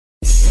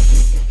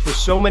For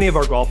so many of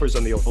our golfers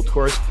on the old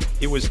course,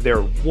 it was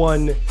their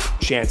one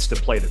chance to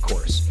play the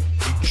course.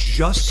 You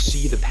just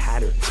see the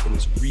patterns in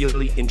this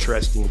really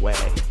interesting way.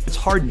 It's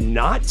hard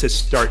not to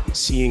start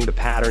seeing the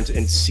patterns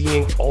and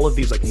seeing all of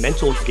these like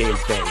mental game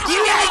things.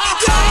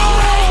 Let's go!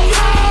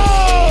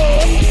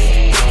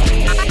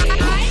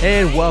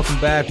 And welcome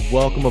back.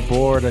 Welcome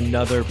aboard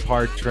another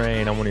Part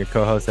Train. I'm one of your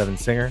co-hosts, Evan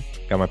Singer.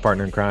 Got my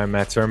partner in crime,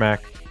 Matt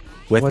Cermak,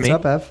 with What's me.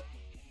 up, Ev?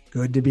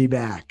 Good to be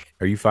back.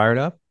 Are you fired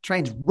up?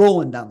 Train's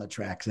rolling down the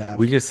tracks, Ev.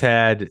 We just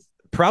had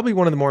probably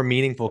one of the more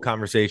meaningful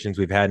conversations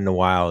we've had in a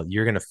while.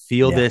 You're going to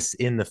feel this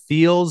in the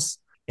feels,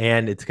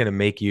 and it's going to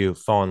make you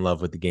fall in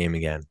love with the game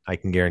again. I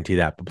can guarantee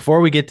that. But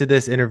before we get to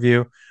this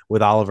interview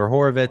with Oliver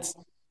Horovitz,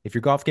 if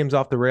your golf game's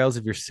off the rails,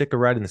 if you're sick of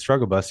riding the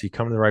struggle bus, you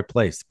come to the right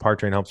place. The Part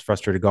Train helps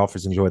frustrated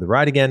golfers enjoy the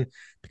ride again,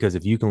 because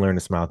if you can learn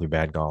to smile through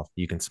bad golf,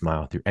 you can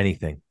smile through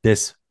anything.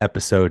 This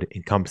episode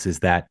encompasses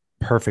that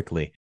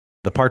perfectly.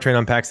 The Part Train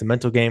unpacks the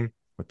mental game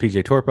with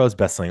PJ Torpos,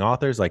 best-selling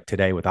authors like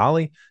Today with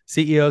Ollie,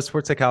 CEOs,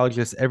 sports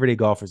psychologists, everyday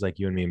golfers like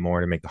you and me and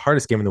more to make the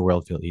hardest game in the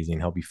world feel easy and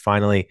help you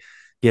finally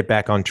get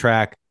back on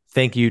track.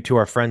 Thank you to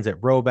our friends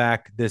at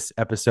Rhoback. This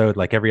episode,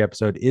 like every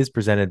episode, is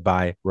presented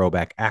by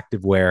Rhoback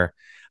Activewear.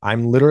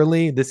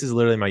 This is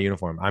literally my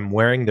uniform. I'm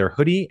wearing their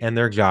hoodie and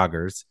their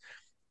joggers,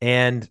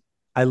 and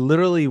I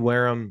literally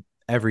wear them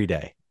every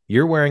day.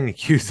 You're wearing a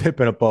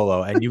Q-zip and a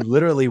polo, and you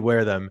literally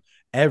wear them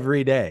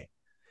every day.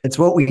 It's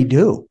what we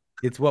do.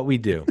 It's what we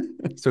do.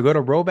 So go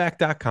to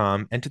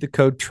Rhoback.com, enter the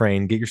code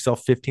TRAIN, get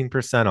yourself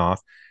 15% off.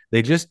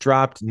 They just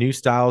dropped new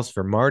styles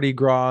for Mardi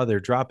Gras. They're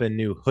dropping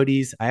new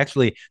hoodies.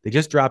 They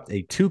just dropped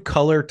a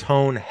 2-color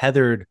tone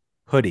heathered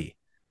hoodie.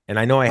 And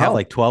I know I have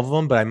like 12 of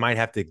them, but I might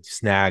have to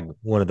snag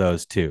one of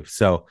those too.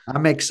 So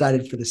I'm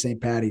excited for the St.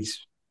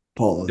 Patty's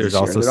polo. There's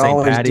also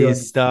St.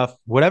 Patty's stuff.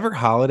 Whatever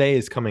holiday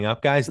is coming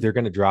up, guys, they're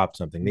going to drop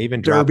something. They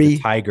even dropped the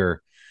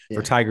Tiger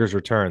for Tiger's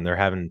return. They're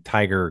having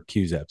Tiger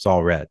Q-zips,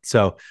 all red.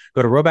 So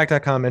go to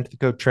Rhoback.com, enter the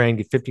code TRAIN,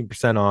 get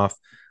 15% off.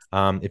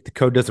 If the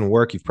code doesn't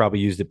work, you've probably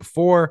used it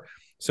before.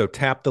 So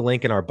tap the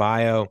link in our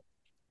bio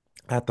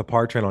at the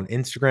Part Train on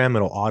Instagram.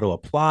 It'll auto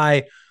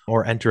apply,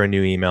 or enter a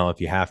new email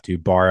if you have to.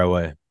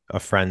 Borrow a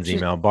friend's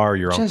email, borrow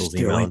your uncle's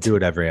email, do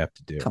whatever you have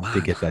to do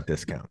to get that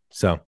discount.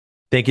 So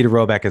thank you to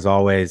Rhoback as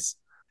always.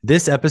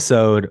 This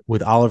episode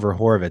with Oliver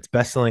Horovitz,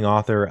 best-selling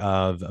author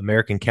of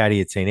American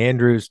Caddy at St.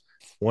 Andrews,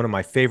 one of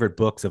my favorite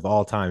books of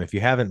all time. If you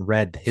haven't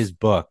read his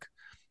book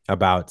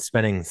about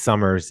spending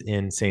summers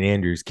in St.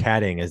 Andrews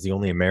caddying as the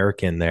only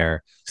American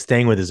there,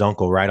 staying with his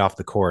uncle right off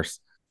the course,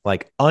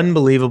 like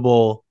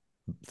unbelievable,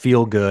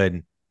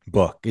 feel-good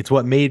book. It's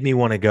what made me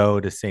want to go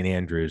to St.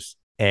 Andrews.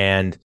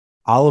 And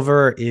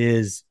Oliver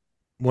is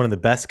one of the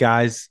best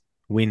guys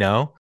we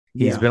know.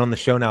 He's been on the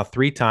show now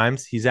 3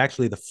 times. He's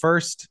actually the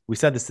first, we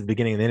said this at the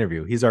beginning of the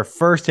interview, he's our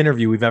first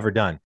interview we've ever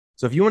done.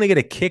 So if you want to get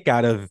a kick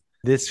out of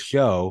this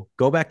show,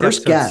 go back to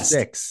episode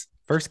 6.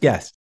 First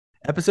guest.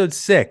 Episode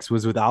 6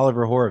 was with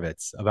Oliver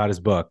Horovitz about his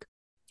book.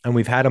 And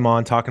we've had him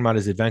on talking about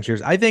his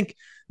adventures. I think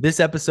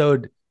this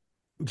episode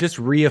just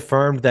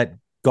reaffirmed that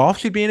golf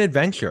should be an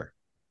adventure.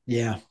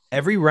 Yeah.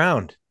 Every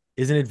round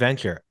is an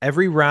adventure.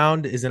 Every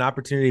round is an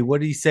opportunity.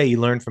 What did he say? He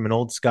learned from an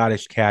old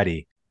Scottish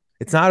caddy.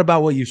 It's not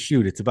about what you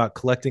shoot. It's about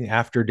collecting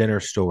after dinner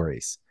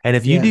stories. And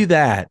if you do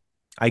that,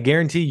 I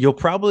guarantee you'll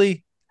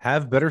probably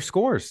have better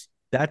scores.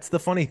 That's the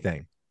funny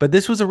thing. But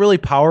this was a really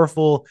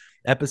powerful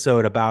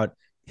episode about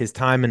his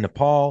time in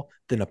Nepal,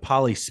 the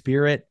Nepali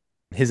spirit,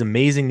 his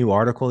amazing new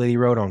article that he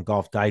wrote on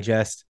Golf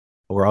Digest,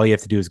 where all you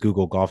have to do is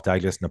Google Golf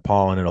Digest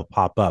Nepal and it'll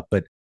pop up.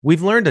 But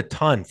we've learned a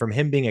ton from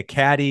him being a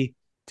caddy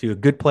to a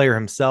good player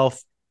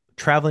himself,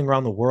 traveling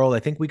around the world. I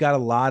think we got a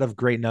lot of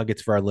great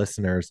nuggets for our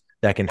listeners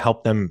that can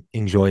help them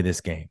enjoy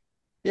this game.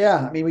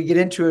 Yeah. I mean, we get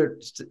into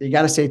it. You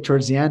got to say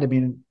towards the end, I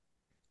mean,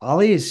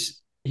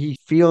 he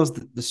feels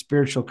the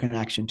spiritual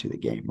connection to the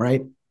game,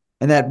 right?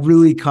 And that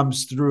really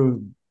comes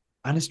through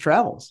on his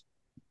travels.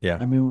 Yeah.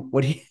 I mean,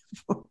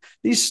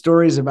 these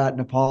stories about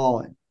Nepal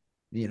and,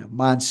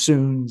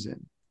 monsoons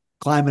and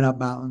climbing up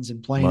mountains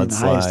and playing in the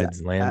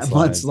highest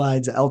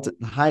landslides, the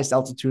highest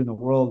altitude in the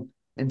world,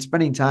 and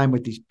spending time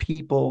with these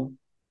people.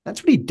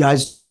 That's what he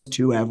does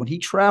too, Ev. When he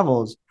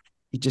travels,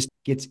 he just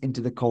gets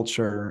into the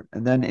culture,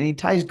 and he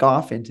ties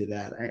golf into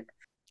that.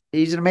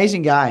 He's an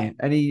amazing guy.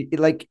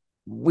 And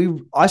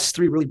us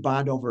 3 really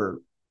bond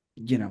over,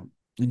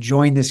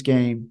 enjoying this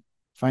game,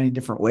 finding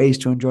different ways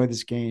to enjoy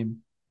this game,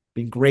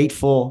 being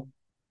grateful,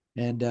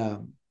 and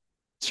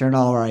sharing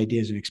all of our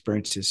ideas and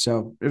experiences.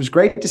 So it was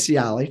great to see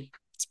Ollie.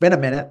 It's been a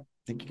minute. I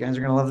think you guys are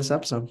going to love this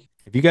episode.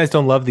 If you guys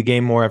don't love the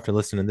game more after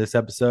listening to this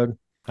episode,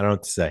 I don't know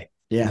what to say.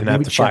 Yeah, you're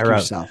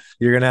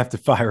going to have to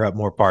fire up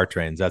more Part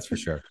Trains, that's for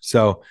sure.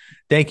 So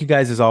thank you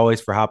guys as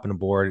always for hopping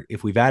aboard.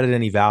 If we've added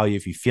any value,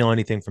 if you feel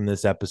anything from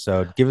this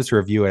episode, give us a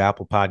review at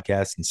Apple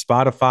Podcasts and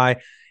Spotify.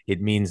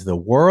 It means the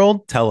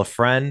world. Tell a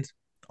friend,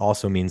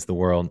 also means the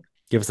world.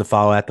 Give us a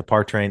follow at the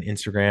Part Train,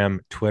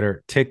 Instagram,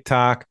 Twitter,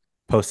 TikTok,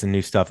 posting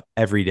new stuff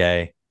every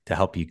day to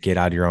help you get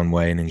out of your own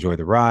way and enjoy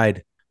the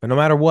ride. But no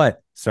matter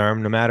what,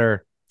 Serm, no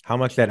matter how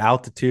much that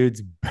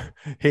altitude's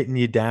hitting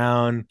you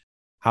down,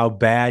 how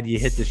bad you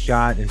hit the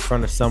shot in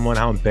front of someone,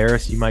 how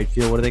embarrassed you might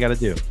feel. What do they got to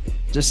do?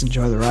 Just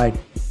enjoy the ride.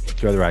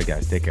 Enjoy the ride,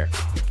 guys. Take care.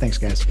 Thanks,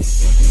 guys.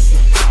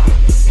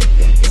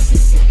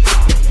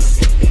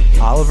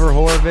 Oliver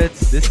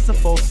Horovitz, this is a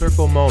full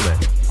circle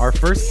moment. Our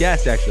first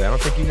guest, actually, I don't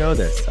think you know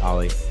this,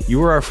 Ollie. You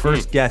were our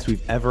first guest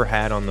we've ever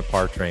had on the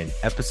Par Train,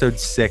 episode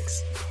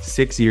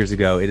 6 years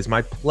ago. It is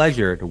my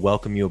pleasure to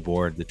welcome you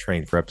aboard the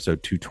train for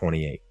episode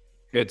 228.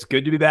 It's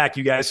good to be back.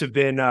 You guys have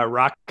been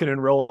rocking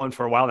and rolling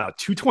for a while now.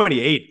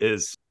 228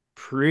 is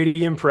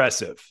pretty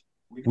impressive.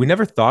 We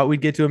never thought we'd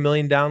get to 1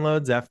 million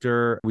downloads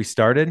after we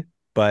started,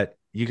 but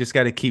you just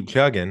got to keep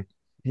chugging.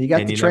 You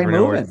got the train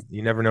moving.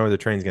 You never know where the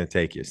train's going to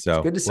take you. So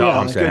it's good to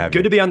see you.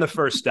 Good to be on the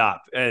first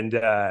stop, and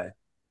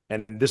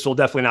this will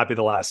definitely not be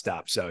the last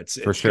stop. So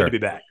it's for sure. Good to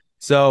be back.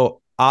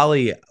 So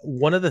Ollie,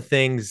 one of the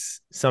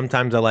things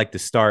sometimes I like to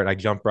start, I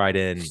jump right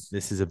in.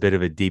 This is a bit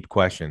of a deep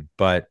question,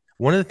 but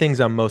one of the things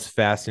I'm most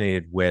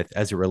fascinated with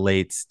as it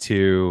relates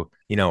to,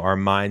 our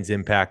mind's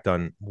impact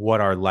on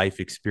what our life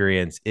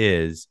experience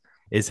is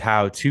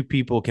how two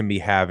people can be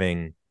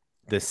having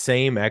the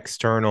same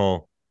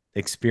external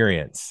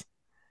experience,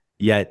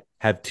 yet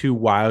have two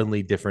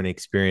wildly different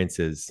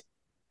experiences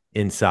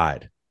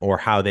inside, or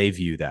how they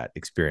view that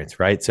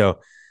experience, right? So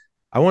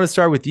I want to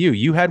start with you.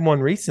 You had one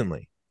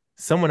recently.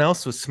 Someone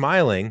else was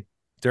smiling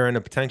during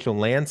a potential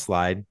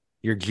landslide.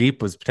 Your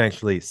Jeep was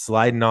potentially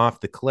sliding off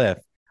the cliff,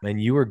 and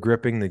you were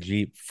gripping the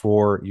Jeep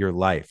for your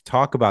life.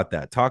 Talk about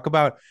that. Talk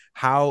about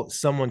how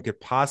someone could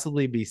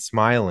possibly be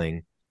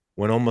smiling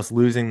when almost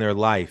losing their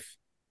life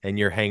and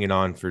you're hanging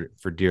on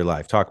for dear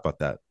life. Talk about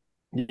that.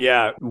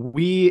 Yeah,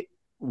 we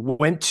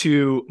went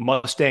to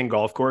Mustang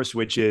Golf Course,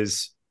 which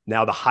is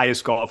now the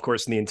highest golf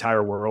course in the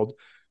entire world,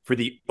 for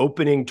the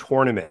opening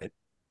tournament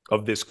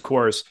of this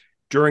course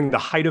during the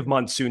height of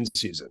monsoon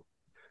season.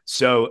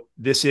 So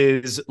this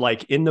is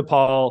like in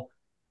Nepal.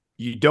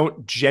 You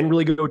don't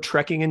generally go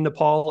trekking in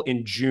Nepal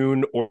in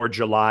June or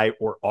July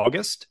or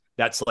August.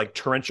 That's like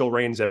torrential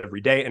rains every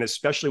day. And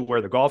especially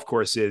where the golf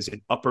course is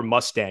in Upper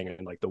Mustang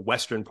and like the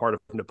western part of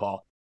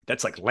Nepal,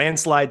 that's like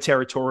landslide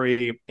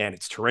territory and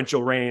it's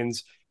torrential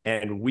rains.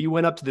 And we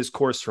went up to this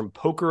course from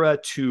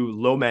Pokhara to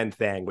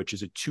Lomanthang, which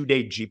is a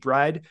 2-day Jeep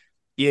ride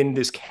in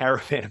this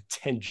caravan of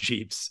 10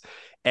 Jeeps.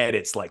 And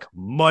it's like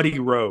muddy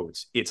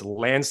roads. It's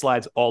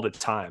landslides all the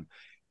time.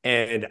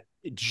 And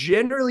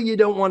generally you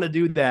don't want to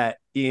do that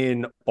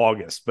in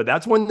August, but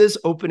that's when this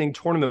opening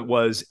tournament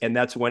was. And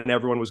that's when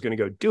everyone was going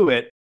to go do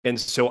it. And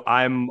so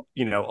I'm,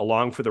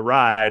 along for the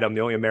ride. I'm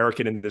the only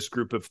American in this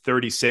group of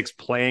 36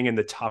 playing in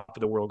the top of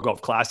the World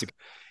Golf Classic.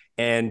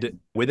 And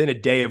within a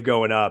day of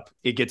going up,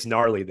 it gets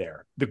gnarly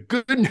there. The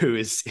good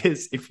news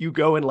is if you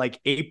go in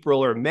like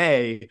April or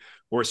May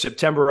or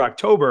September, or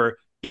October,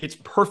 it's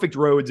perfect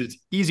roads. It's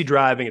easy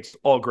driving. It's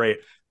all great.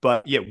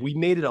 But yeah, we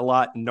made it a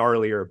lot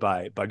gnarlier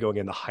by going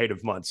in the height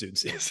of monsoon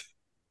season.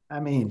 I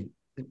mean,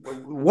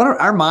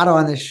 our motto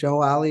on this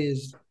show, Ollie,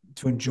 is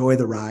to enjoy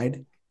the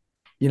ride.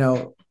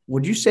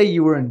 Would you say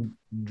you were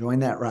enjoying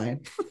that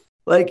ride?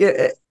 Like,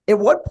 at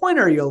what point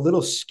are you a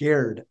little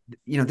scared?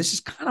 This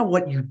is kind of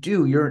what you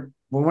do.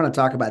 We want to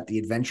talk about the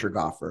adventure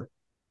golfer,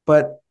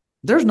 but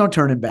there's no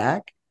turning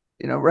back,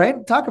 right?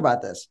 Talk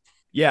about this.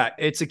 Yeah,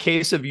 it's a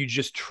case of you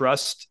just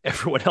trust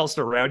everyone else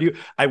around you.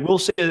 I will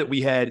say that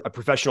we had a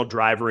professional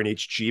driver in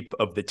each Jeep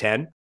of the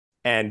 10,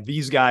 and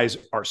these guys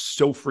are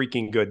so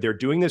freaking good. They're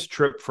doing this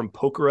trip from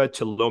Pokhara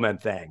to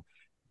Lomanthang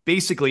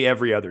basically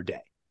every other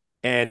day.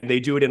 And they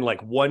do it in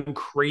like one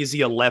crazy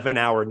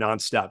 11-hour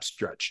nonstop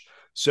stretch.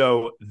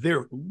 So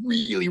they're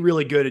really,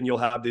 really good. And you'll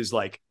have these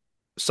like,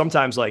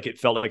 sometimes like it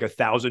felt like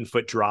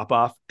 1,000-foot drop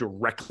off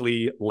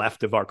directly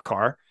left of our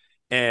car.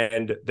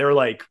 And they're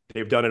like,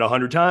 they've done it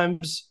 100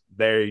 times.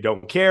 They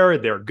don't care.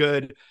 They're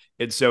good.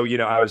 And so,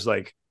 I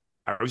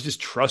was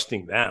just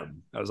trusting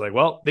them. I was like,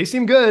 well, they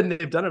seem good and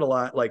they've done it a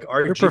lot. Like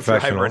our Jeep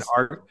driver and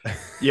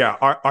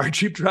our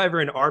Jeep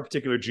driver in our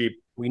particular Jeep,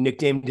 we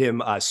nicknamed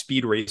him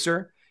Speed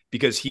Racer,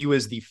 because he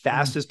was the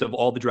fastest of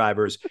all the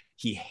drivers.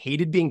 He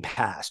hated being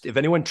passed. If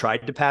anyone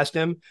tried to pass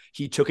him,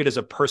 he took it as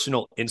a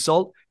personal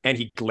insult and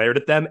he glared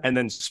at them and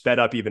then sped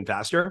up even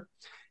faster.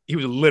 He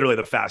was literally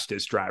the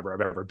fastest driver I've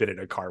ever been in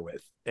a car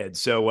with. And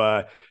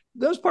so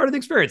that was part of the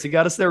experience. He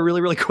got us there really,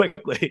 really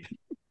quickly.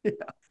 Yeah.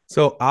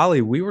 So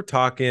Ollie, we were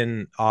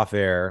talking off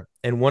air,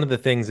 and one of the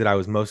things that I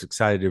was most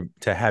excited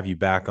to have you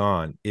back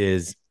on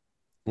is,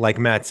 like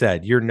Matt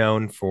said, you're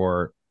known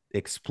for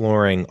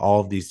exploring all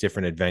of these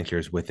different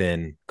adventures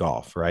within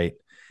golf, right?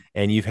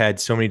 And you've had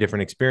so many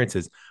different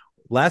experiences.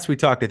 Last we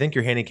talked, I think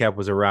your handicap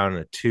was around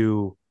a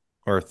 2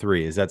 or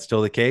 3. Is that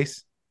still the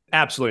case?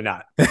 Absolutely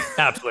not.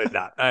 Absolutely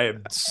not. I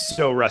am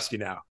so rusty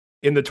now.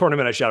 In the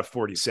tournament, I shot a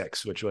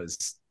 46, which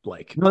was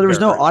like... No, there was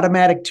no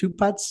automatic 2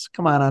 putts.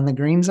 Come on the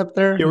greens up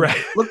there. You're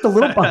right. Looked a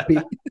little bumpy.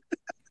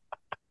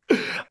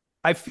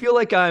 I feel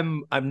like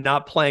I'm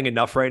not playing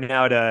enough right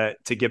now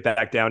to get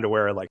back down to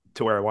where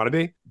I want to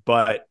be.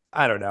 But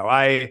I don't know.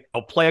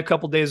 I'll play a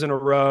couple days in a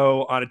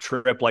row on a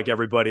trip like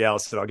everybody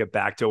else, and I'll get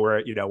back to where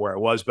it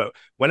was. But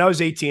when I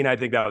was 18, I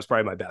think that was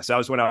probably my best. That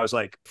was when I was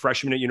like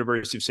freshman at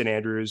University of St.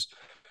 Andrews,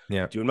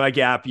 Yeah. doing my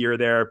gap year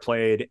there,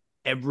 played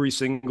every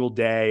single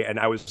day, and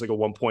I was like a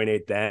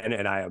 1.8 then,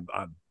 and I'm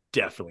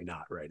definitely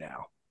not right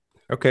now.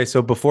 Okay,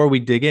 so before we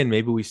dig in,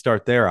 maybe we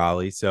start there,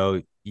 Ollie.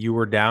 So you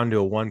were down to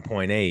a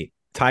 1.8.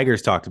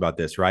 Tigers talked about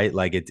this, right?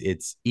 Like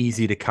it's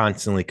easy to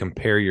constantly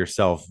compare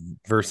yourself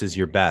versus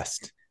your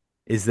best.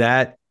 Is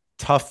that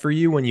tough for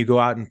you when you go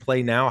out and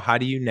play now? How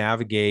do you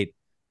navigate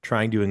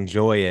trying to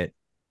enjoy it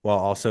while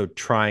also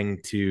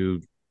trying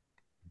to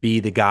be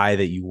the guy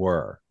that you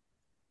were?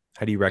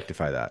 How do you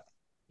rectify that?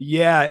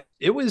 Yeah,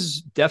 it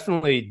was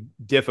definitely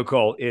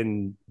difficult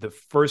in the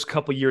first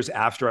couple years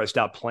after I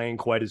stopped playing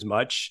quite as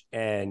much.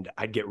 And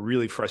I'd get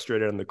really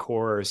frustrated on the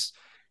course.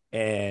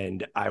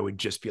 And I would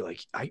just be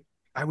like,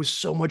 I was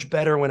so much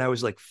better when I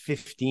was like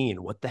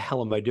 15. What the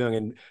hell am I doing?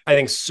 And I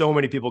think so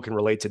many people can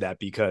relate to that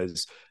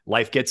because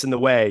life gets in the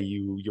way.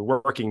 You're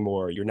working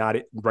more. You're not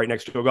right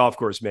next to a golf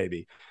course,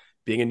 maybe.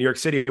 Being in New York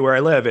City where I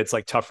live, it's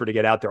like tougher to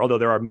get out there. Although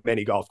there are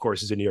many golf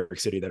courses in New York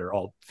City that are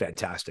all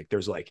fantastic.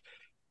 There's like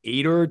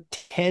 8 or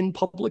 10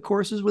 public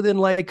courses within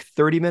like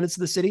 30 minutes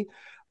of the city.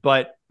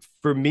 But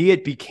for me,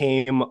 it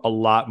became a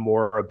lot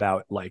more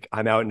about like,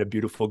 I'm out in a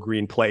beautiful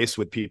green place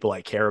with people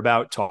I care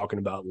about, talking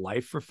about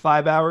life for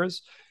 5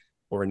 hours,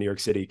 or in New York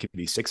City, it could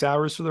be 6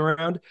 hours for the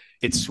round.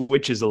 It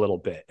switches a little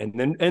bit. And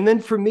then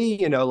for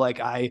me, like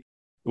I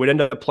would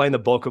end up playing the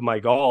bulk of my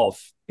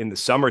golf in the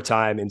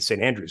summertime in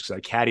St. Andrews because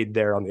I caddied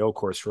there on the Oak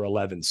Course for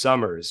 11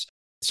 summers.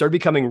 It started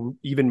becoming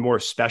even more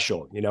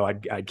special.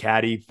 I'd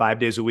caddy 5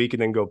 days a week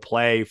and then go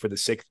play for the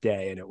sixth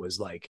day. And it was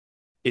like,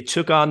 it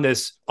took on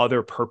this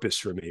other purpose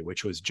for me,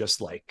 which was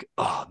just like,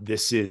 oh,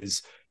 this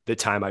is the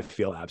time I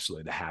feel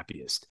absolutely the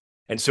happiest.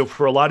 And so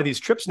for a lot of these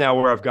trips now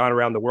where I've gone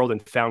around the world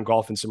and found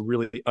golf in some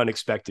really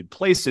unexpected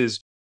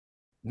places,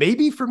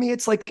 maybe for me,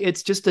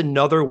 it's just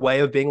another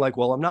way of being like,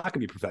 well, I'm not going to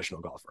be a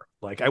professional golfer.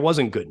 Like I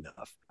wasn't good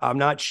enough. I'm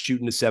not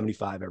shooting a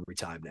 75 every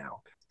time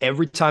now.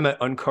 Every time I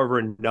uncover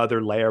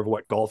another layer of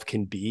what golf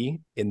can be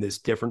in this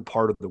different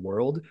part of the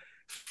world,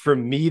 for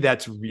me,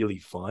 that's really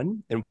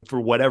fun. And for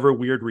whatever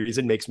weird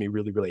reason, makes me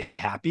really, really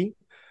happy.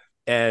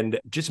 And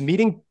just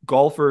meeting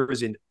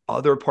golfers in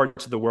other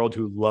parts of the world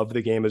who love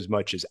the game as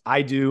much as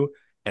I do,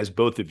 as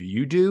both of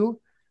you do,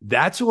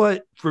 that's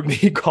what, for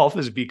me, golf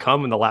has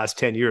become in the last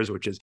 10 years,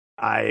 which is,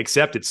 I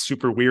accept it's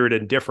super weird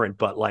and different,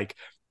 but like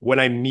when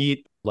I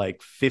meet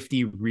like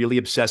 50 really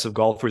obsessive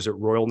golfers at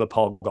Royal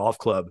Nepal Golf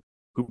Club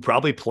who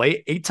probably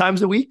play 8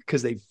 times a week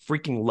because they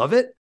freaking love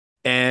it.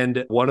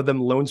 And one of them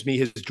loans me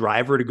his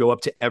driver to go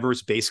up to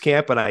Everest Base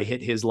Camp, and I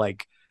hit his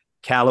like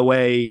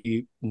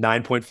Callaway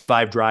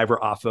 9.5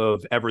 driver off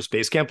of Everest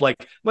Base Camp.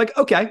 Like,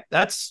 okay,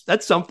 that's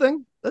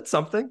something. That's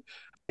something.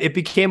 It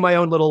became my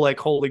own little like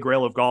holy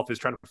grail of golf, is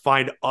trying to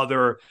find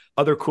other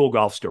cool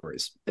golf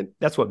stories. And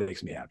that's what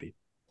makes me happy.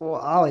 Well,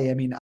 Ollie, I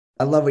mean,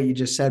 I love what you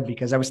just said,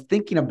 because I was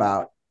thinking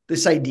about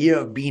this idea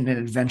of being an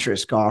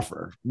adventurous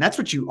golfer. And that's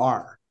what you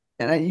are.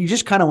 And you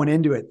just kind of went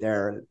into it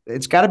there.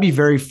 It's got to be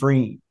very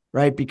freeing,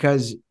 right?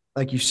 Because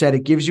like you said,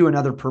 it gives you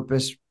another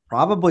purpose,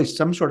 probably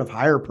some sort of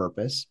higher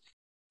purpose.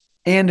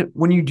 And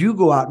when you do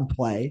go out and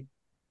play,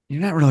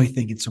 you're not really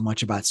thinking so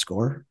much about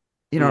score,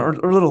 or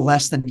a little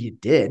less than you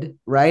did,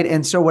 right?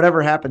 And so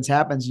whatever happens.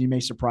 You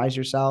may surprise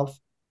yourself,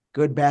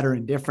 good, bad, or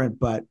indifferent.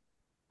 But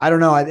I don't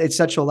know. It's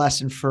such a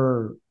lesson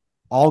for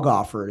all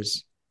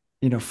golfers,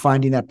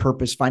 finding that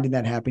purpose, finding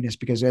that happiness,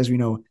 because as we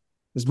know,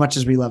 as much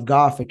as we love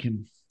golf, it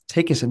can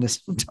take us into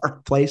some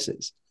dark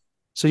places.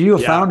 So you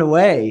have found a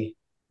way,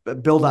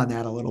 but build on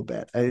that a little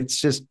bit.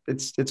 It's just,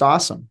 it's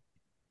awesome.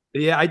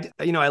 Yeah.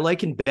 I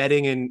like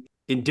embedding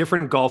in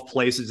different golf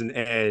places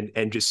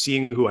and just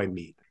seeing who I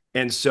meet.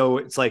 And so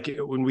it's like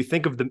when we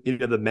think of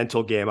the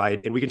mental game,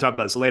 and we can talk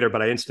about this later,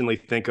 but I instantly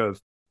think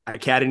of, I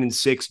caddied in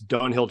 6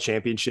 Dunhill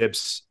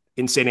championships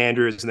in St.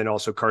 Andrews, and then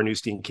also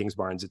Carnoustie and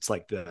Kingsbarns. It's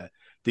like the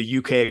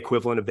UK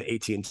equivalent of the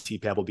AT&T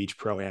Pebble Beach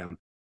Pro-Am.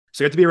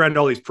 So I got to be around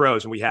all these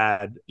pros, and we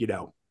had,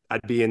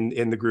 I'd be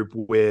in the group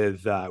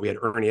with, we had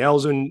Ernie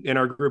Els in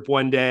our group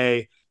one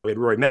day. We had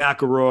Rory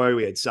McIlroy.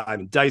 We had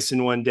Simon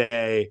Dyson one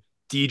day.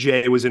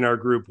 DJ was in our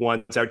group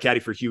once. I would caddy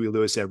for Huey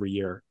Lewis every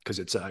year because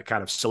it's a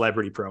kind of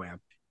celebrity pro-am.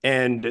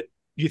 And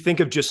you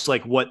think of just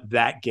like what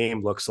that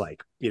game looks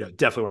like,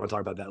 definitely want to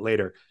talk about that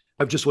later,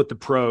 of just what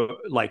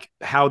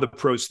how the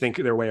pros think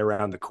their way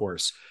around the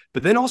course.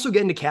 But then also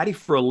getting to caddy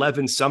for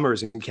 11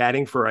 summers and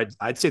caddying for,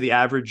 I'd say the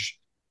average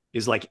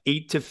is like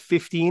 8 to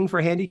 15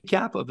 for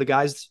handicap of the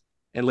guys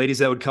and ladies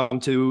that would come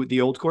to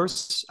the old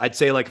course. I'd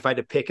say like if I had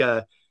to pick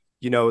your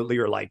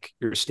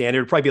standard,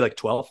 it'd probably be like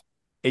 12.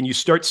 And you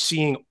start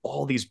seeing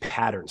all these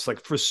patterns.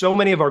 Like for so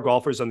many of our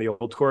golfers on the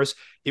old course,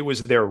 it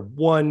was their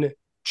one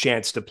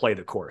chance to play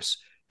the course.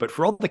 But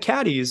for all the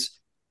caddies,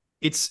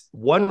 it's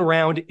one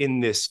round in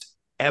this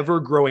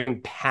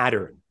ever-growing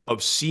pattern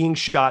of seeing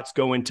shots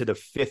go into the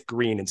fifth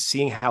green and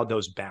seeing how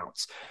those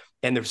bounce.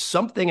 And there's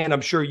something, and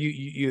I'm sure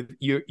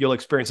you'll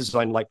experience this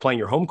on like playing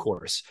your home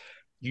course.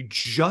 You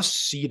just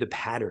see the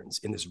patterns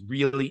in this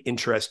really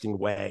interesting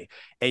way.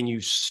 And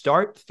you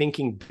start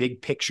thinking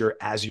big picture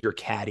as you're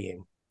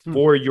caddying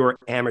for your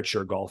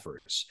amateur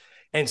golfers.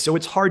 And so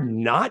it's hard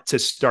not to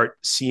start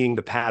seeing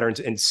the patterns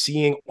and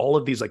seeing all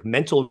of these like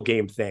mental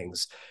game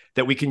things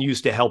that we can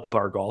use to help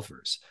our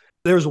golfers.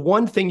 There's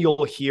one thing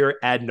you'll hear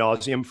ad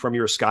nauseum from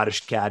your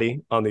Scottish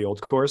caddy on the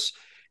old course.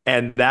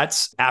 And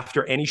that's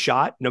after any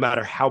shot, no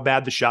matter how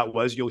bad the shot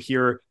was, you'll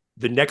hear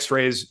the next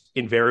phrase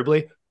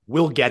invariably,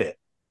 we'll get it.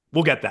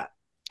 We'll get that.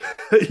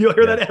 You'll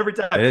hear that every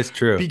time. It is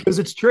true. Because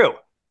it's true.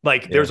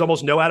 Like there's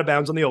almost no out of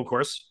bounds on the old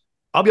course.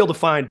 I'll be able to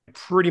find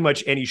pretty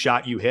much any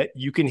shot you hit.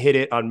 You can hit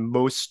it on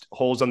most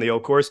holes on the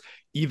old course,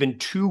 even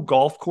 2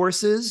 golf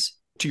courses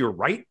to your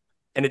right,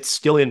 and it's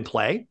still in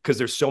play because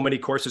there's so many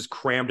courses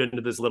crammed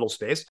into this little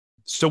space.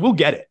 So we'll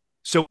get it.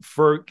 So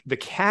for the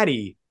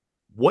caddy,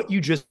 what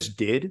you just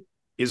did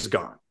is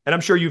gone. And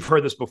I'm sure you've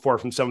heard this before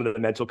from some of the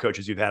mental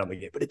coaches you've had on the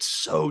game, but it's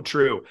so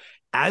true.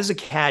 As a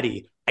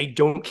caddy, I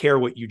don't care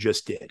what you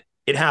just did.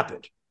 It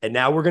happened. And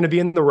now we're going to be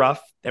in the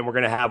rough and we're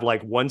going to have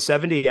like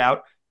 170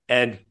 out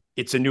and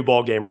it's a new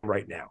ball game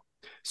right now.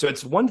 So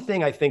it's one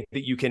thing I think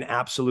that you can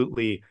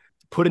absolutely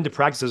put into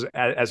practice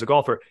as a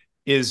golfer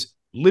is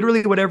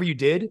literally whatever you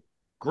did.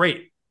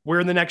 Great. We're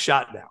in the next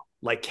shot now.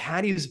 Like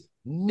caddies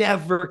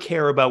never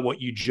care about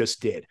what you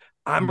just did.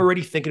 I'm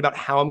already thinking about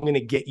how I'm going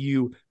to get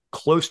you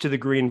close to the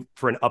green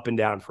for an up and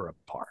down for a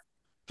par.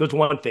 So it's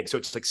one thing. So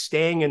it's like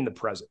staying in the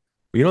present.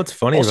 You know what's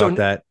funny about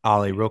that,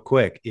 Ollie, real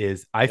quick,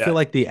 is I feel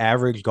like the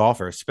average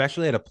golfer,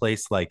 especially at a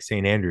place like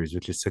St. Andrews,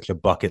 which is such a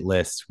bucket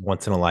list,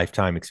 once in a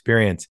lifetime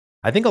experience,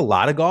 I think a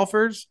lot of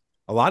golfers,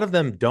 a lot of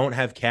them don't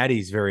have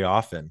caddies very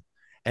often.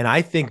 And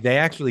I think they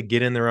actually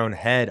get in their own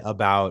head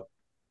about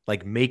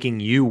like making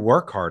you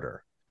work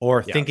harder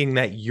or thinking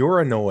that you're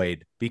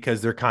annoyed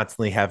because they're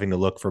constantly having to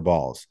look for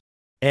balls.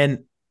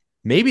 And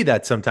maybe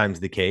that's sometimes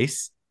the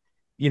case,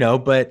 you know,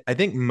 but I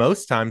think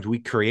most times we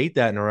create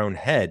that in our own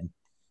head,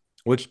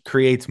 which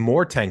creates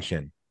more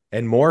tension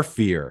and more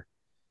fear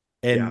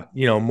and,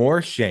 you know,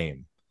 more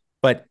shame.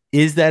 But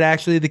is that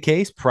actually the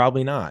case?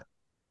 Probably not.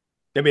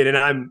 I mean, and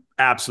I'm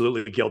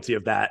absolutely guilty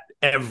of that.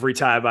 Every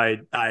time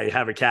I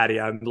have a caddy,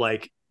 I'm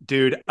like,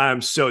 dude,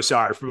 I'm so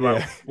sorry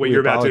for what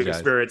you're about to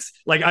experience.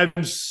 Like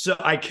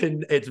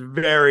it's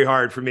very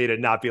hard for me to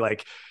not be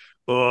like,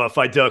 oh, if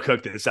I duck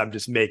hook this, I'm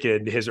just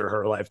making his or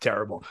her life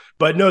terrible.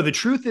 But no, the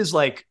truth is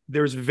like,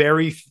 there's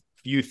very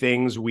few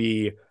things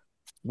we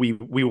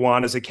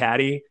want as a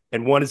caddy.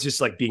 And one is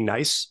just like being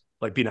nice,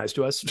 like be nice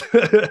to us,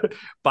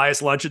 buy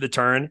us lunch at the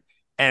turn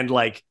and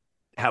like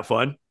have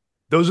fun.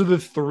 Those are the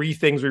 3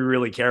 things we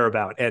really care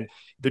about. And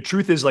the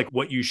truth is like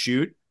what you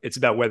shoot, it's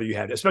about whether you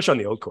had, especially on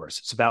the old course,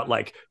 it's about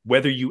like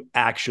whether you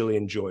actually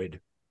enjoyed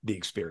the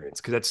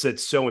experience. Cause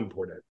it's so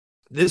important.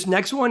 This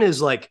next one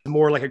is like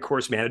more like a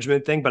course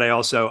management thing, but I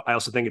also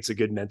think it's a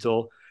good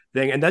mental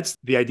thing. And that's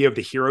the idea of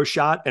the hero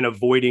shot and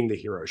avoiding the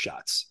hero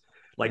shots.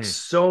 Like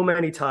so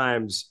many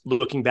times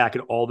looking back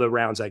at all the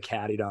rounds I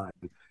caddied on,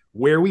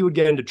 where we would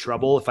get into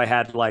trouble if I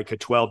had like a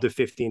 12 to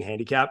 15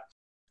 handicap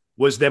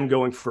was them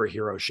going for a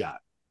hero shot.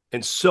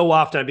 And so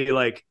often I'd be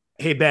like,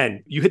 hey,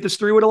 Ben, you hit this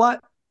 3-wood a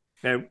lot?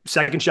 And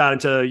second shot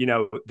into, you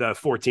know, the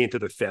 14th or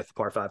the 5th,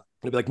 par 5.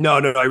 I'd be like, no,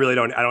 I really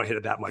don't. I don't hit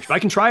it that much, but I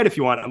can try it if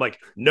you want. I'm like,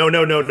 no.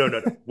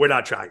 We're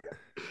not trying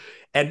it.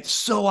 And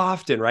so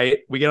often, right,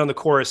 we get on the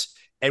course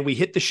and we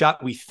hit the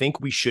shot we think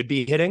we should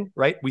be hitting,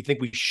 right? We think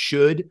we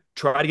should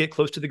try to get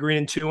close to the green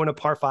in 2 on a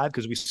par 5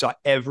 because we saw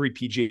every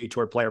PGA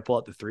Tour player pull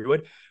out the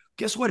 3-wood.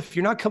 Guess what? If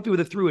you're not comfy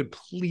with a 3-wood,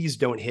 please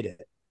don't hit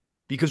it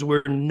because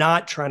we're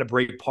not trying to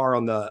break par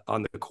on the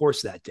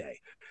course that day.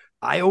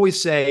 I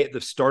always say at the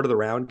start of the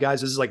round,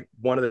 guys, this is like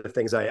one of the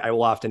things I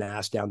will often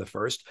ask down the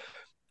first.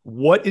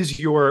 What is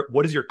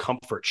your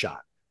comfort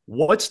shot?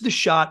 What's the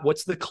shot?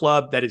 What's the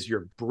club that is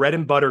your bread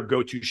and butter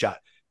go-to shot?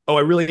 Oh,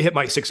 I really hit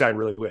my 6-iron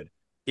really good.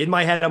 In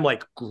my head, I'm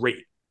like,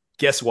 great.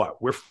 Guess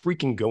what? We're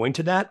freaking going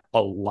to that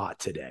a lot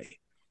today.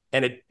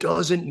 And it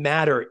doesn't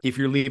matter if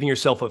you're leaving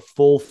yourself a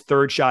full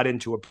 3rd shot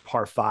into a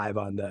par 5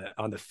 on the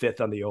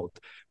 5th on the old.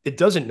 It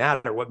doesn't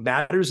matter. What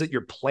matters is that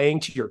you're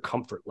playing to your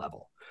comfort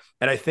level.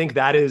 And I think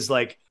that is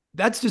like,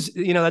 that's just,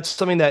 you know, that's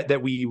something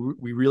that we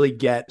really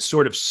get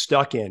sort of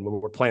stuck in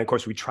when we're playing. Of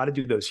course, we try to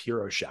do those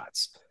hero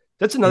shots.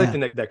 That's another thing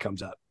that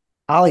comes up.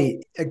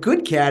 Ollie, a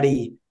good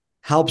caddy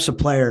helps a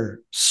player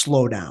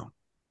slow down.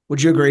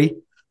 Would you agree?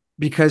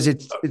 Because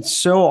it's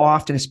so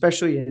often,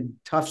 especially in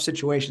tough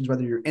situations,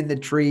 whether you're in the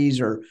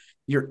trees or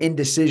you're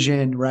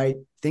indecision, right?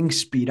 Things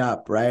speed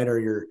up, right? Or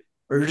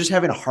you're just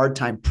having a hard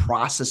time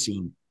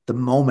processing the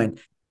moment,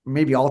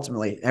 maybe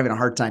ultimately having a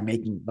hard time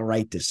making the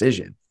right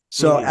decision.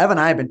 So Evan and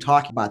I have been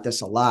talking about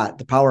this a lot,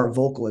 the power of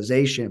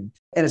vocalization.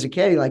 And as a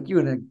caddy like you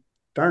and a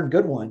darn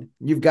good one,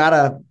 you've got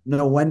to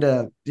know when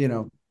to, you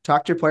know,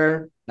 talk to your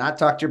player, not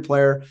talk to your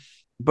player.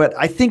 But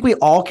I think we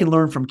all can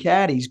learn from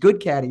caddies,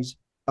 good caddies,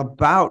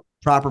 about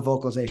proper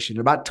vocalization.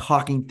 They're about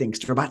talking things.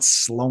 They're about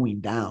slowing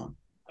down.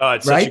 Oh,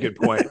 it's such a good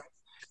point.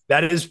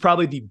 That is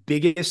probably the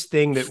biggest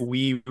thing that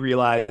we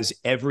realize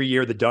every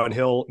year. The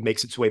Dunhill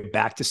makes its way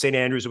back to St.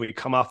 Andrews, and we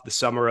come off the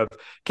summer of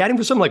caddying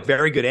for some like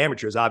very good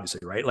amateurs,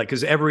 obviously, right? Like,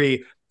 because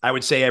I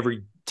would say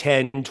every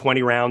 10,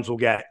 20 rounds we'll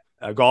get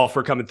a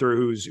golfer coming through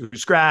who's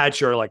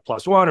scratch or like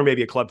 +1, or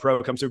maybe a club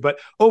pro comes through. But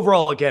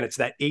overall, again, it's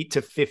that 8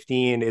 to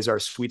 15 is our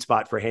sweet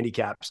spot for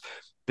handicaps.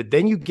 But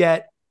then you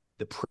get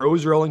the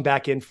pros rolling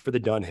back in for the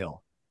Dunhill.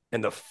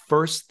 And the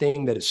first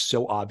thing that is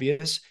so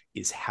obvious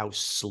is how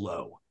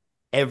slow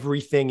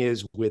everything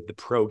is with the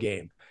pro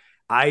game.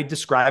 I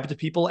describe it to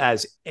people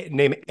as,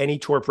 name any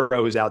tour pro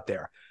who's out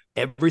there.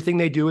 Everything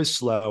they do is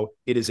slow.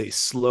 It is a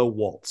slow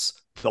waltz.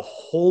 The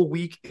whole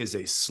week is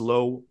a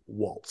slow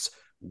waltz.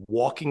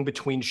 Walking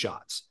between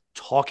shots,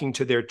 talking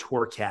to their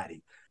tour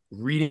caddy,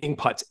 reading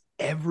putts.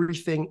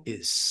 Everything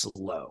is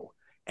slow,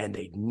 and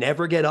they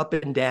never get up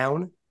and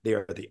down. They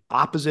are the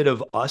opposite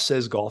of us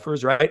as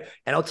golfers, right?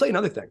 And I'll tell you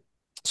another thing.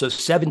 So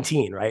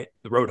 17, right?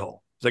 The road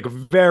hole. It's like a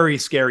very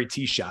scary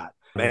tee shot.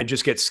 And it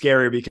just gets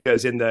scarier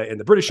because in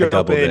the British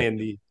Open,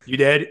 you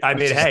did. I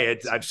mean, hey,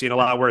 I've seen a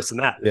lot worse than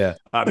that.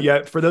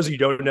 Yeah. For those of you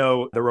who don't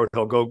know the road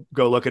hill,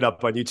 go look it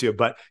up on YouTube.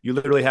 But you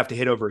literally have to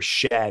hit over a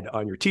shed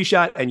on your tee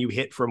shot, and you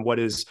hit from what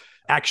is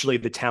actually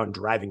the town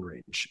driving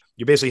range.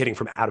 You're basically hitting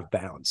from out of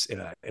bounds in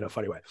a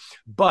funny way.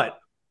 But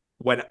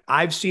when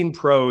I've seen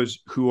pros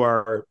who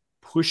are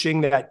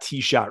pushing that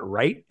tee shot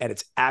right, and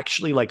it's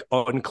actually like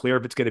unclear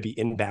if it's going to be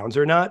inbounds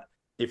or not.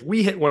 If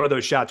we hit one of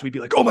those shots, we'd be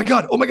like, oh my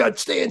God,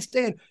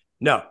 stand.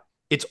 No,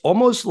 it's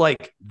almost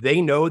like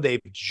they know they've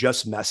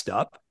just messed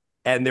up,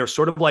 and they're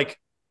sort of like,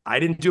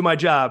 I didn't do my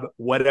job.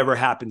 Whatever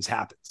happens,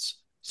 happens.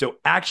 So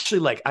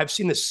actually, like, I've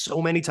seen this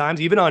so many times,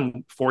 even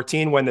on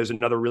 14, when there's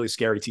another really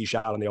scary tee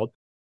shot on the old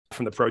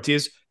from the pro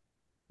tees,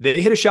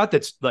 they hit a shot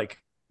that's like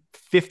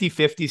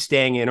 50-50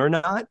 staying in or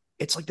not.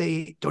 It's like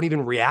they don't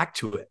even react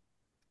to it,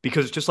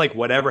 because it's just like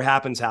whatever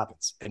happens,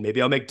 happens. And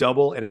maybe I'll make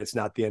double and it's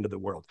not the end of the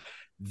world.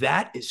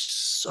 That is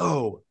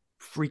so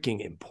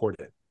freaking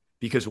important,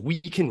 because we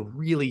can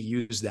really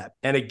use that.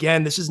 And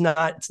again, it's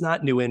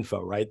not new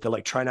info, right? They're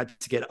like, try not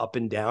to get up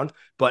and down.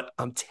 But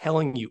I'm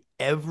telling you,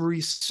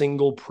 every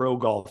single pro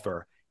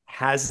golfer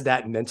has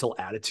that mental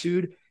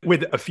attitude,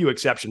 with a few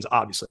exceptions,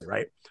 obviously,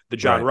 right? The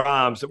John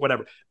Rahms,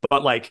 whatever.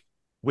 But like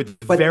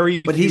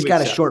but he's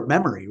got a short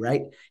memory,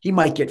 right? He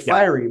might get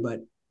fiery, but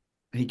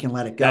he can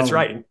let it go. That's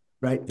right.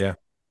 Right. Yeah.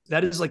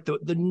 That is like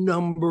the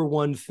number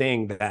one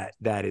thing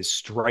that is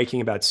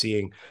striking about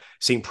seeing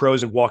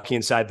pros and walking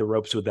inside the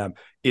ropes with them,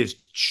 is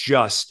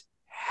just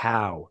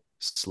how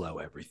slow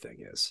everything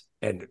is.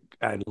 And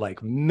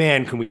like,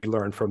 man, can we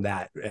learn from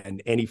that?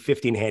 And any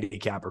 15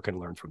 handicapper can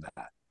learn from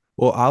that.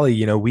 Well,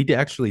 Ollie, we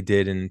actually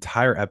did an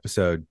entire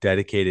episode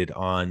dedicated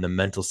on the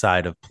mental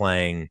side of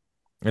playing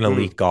an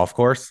elite golf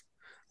course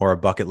or a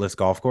bucket list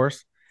golf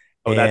course.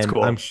 Oh, that's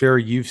cool. I'm sure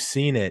you've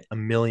seen it a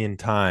million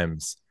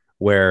times,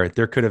 where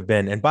there could have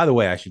been, and by the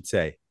way, I should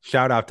say,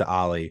 shout out to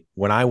Ollie.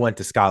 When I went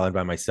to Scotland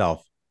by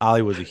myself,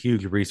 Ollie was a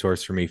huge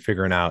resource for me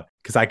figuring out,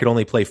 because I could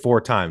only play 4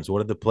 times.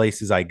 What are the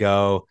places I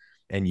go?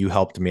 And you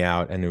helped me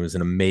out. And it was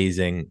an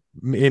amazing,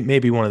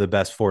 maybe one of the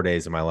best 4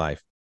 days of my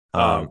life,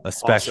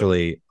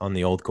 especially on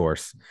the old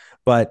course.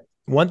 But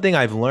one thing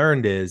I've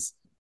learned is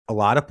a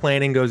lot of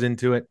planning goes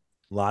into it,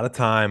 a lot of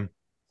time,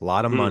 a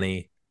lot of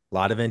money, a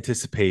lot of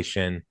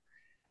anticipation.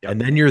 Yep. And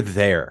then you're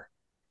there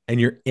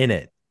and you're in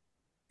it.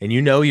 And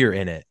you're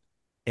in it.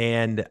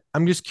 And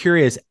I'm just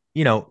curious,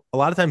 a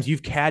lot of times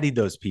you've caddied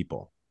those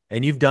people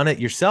and you've done it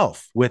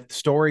yourself with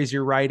stories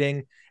you're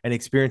writing and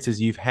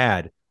experiences you've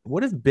had.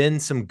 What have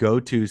been some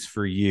go-tos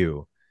for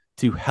you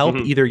to help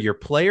either your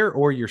player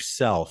or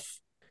yourself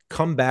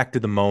come back to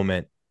the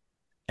moment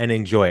and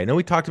enjoy it? I know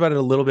we talked about it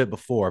a little bit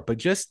before, but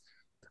just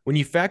when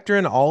you factor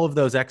in all of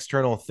those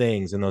external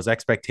things and those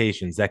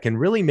expectations that can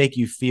really make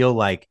you feel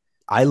like,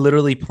 I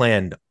literally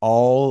planned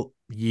all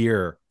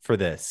year for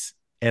this,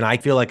 and I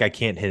feel like I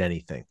can't hit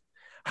anything.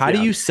 How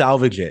do you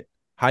salvage it?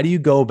 How do you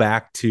go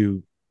back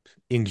to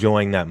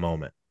enjoying that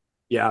moment?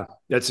 Yeah,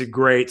 it's a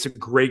great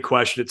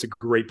question. It's a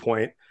great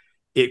point.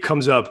 It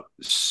comes up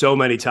so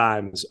many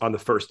times on the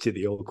first tee of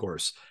the old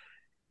course.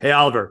 Hey,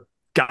 Oliver,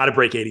 got to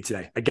break 80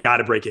 today. I got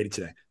to break 80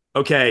 today.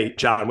 Okay,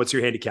 John, what's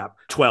your handicap?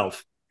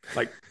 12.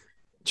 Like,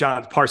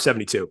 John, par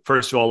 72.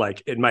 First of all,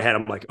 like, in my head,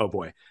 I'm like, oh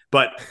boy.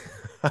 But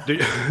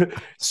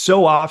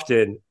so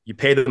often you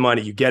pay the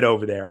money, you get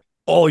over there,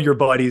 all your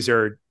buddies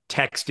are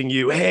texting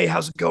you, hey,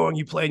 how's it going?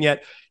 You playing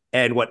yet?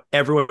 And what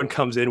everyone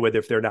comes in with,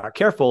 if they're not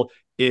careful,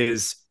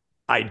 is,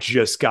 I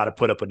just got to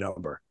put up a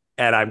number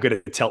and I'm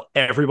going to tell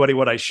everybody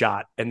what I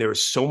shot. And there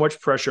is so much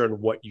pressure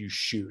on what you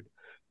shoot.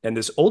 And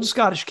this old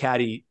Scottish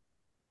caddy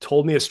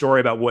told me a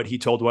story about what he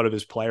told one of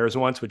his players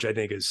once, which I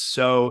think is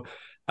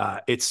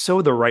it's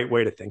so the right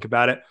way to think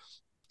about it.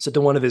 So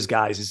to one of his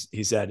guys,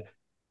 he said,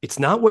 it's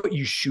not what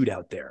you shoot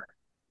out there.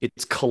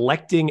 It's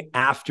collecting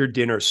after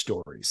dinner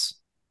stories.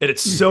 And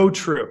it's so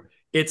true.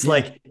 It's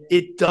like,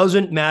 it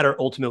doesn't matter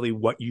ultimately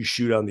what you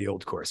shoot on the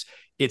old course.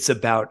 It's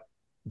about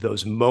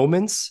those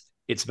moments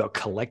It's about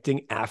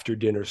collecting after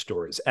dinner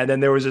stories. And then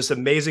there was this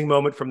amazing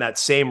moment from that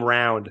same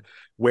round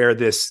where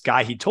this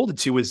guy he told it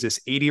to was this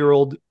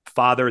 80-year-old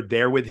father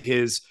there with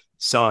his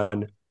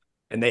son.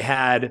 And they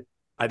had,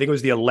 I think it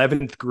was the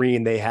 11th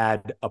green. They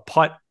had a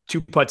putt,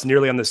 2 putts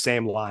nearly on the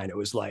same line. It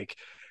was like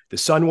the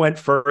son went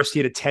first. He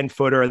had a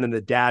 10-footer, and then the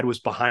dad was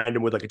behind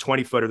him with like a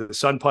 20-footer. The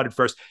son putted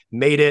first,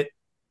 made it.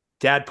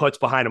 Dad putts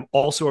behind him,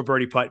 also a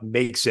birdie putt,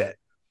 makes it.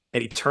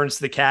 And he turns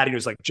to the caddy and he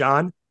was like,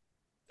 John,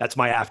 that's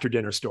my after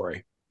dinner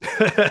story.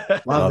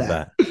 Love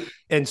that.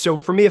 And so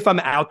for me, if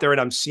I'm out there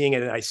and I'm seeing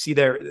it and I see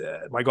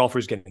my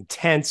golfers getting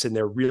tense and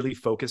they're really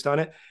focused on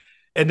it.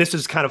 And this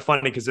is kind of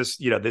funny because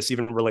this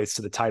even relates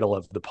to the title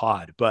of the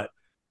pod, but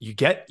you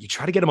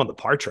try to get them on the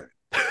par train.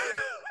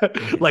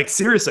 Like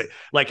seriously,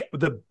 like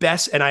the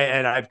best. And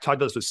I've talked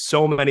about this with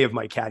so many of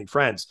my caddy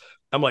friends.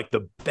 I'm like,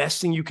 the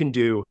best thing you can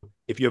do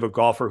if you have a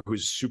golfer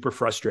who's super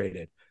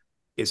frustrated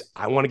is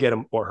I want to get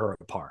him or her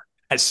a par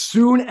as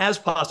soon as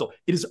possible.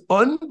 It is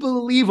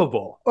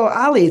unbelievable. Oh,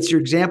 Ali, it's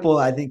your example.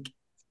 I think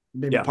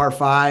maybe par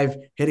 5,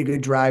 hit a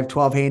good drive,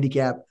 12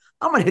 handicap.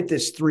 I'm going to hit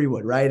this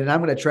 3-wood, right? And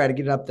I'm going to try to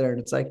get it up there. And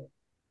it's like,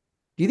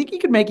 do you think you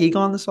could make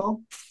eagle on this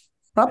hole?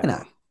 Probably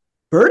not.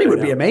 Birdie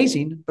would be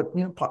amazing, but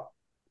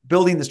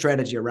building the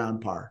strategy around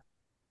par,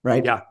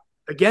 right? Yeah.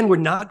 Again, we're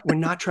not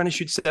trying to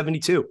shoot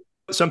 72.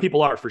 Some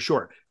people are for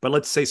sure, but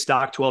let's say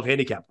stock 12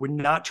 handicap. We're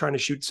not trying to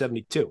shoot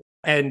 72.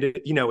 And,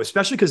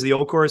 especially because the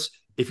old course,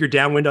 if you're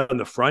downwind on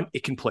the front,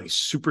 it can play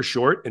super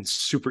short and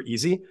super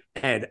easy.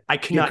 And I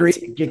cannot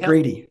get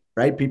greedy,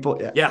 right? People.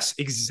 Yeah. Yes,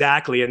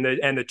 exactly. And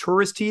the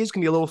tourist tees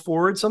can be a little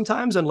forward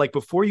sometimes. And like,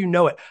 before you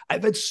know it,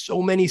 I've had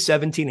so many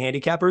 17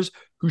 handicappers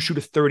who shoot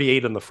a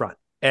 38 on the front.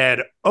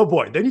 And oh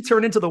boy, then you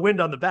turn into the wind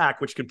on the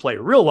back, which can play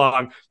real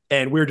long.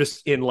 And we're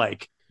just in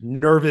like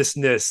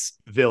nervousness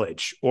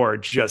village or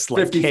just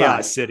like 55.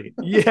 Chaos city.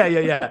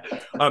 Yeah.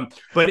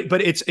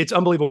 But it's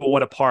unbelievable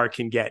what a par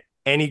can get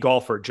any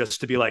golfer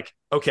just to be like,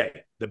 okay,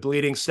 the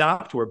bleeding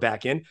stopped. We're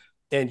back in.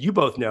 And you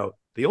both know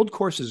the old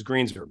course's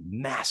greens are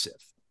massive.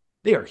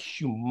 They are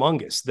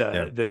humongous.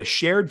 The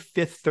shared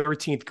 5th,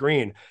 13th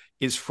green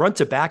is front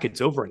to back. It's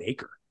over an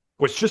acre.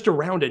 Or it's just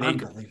around an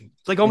acre.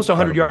 It's like almost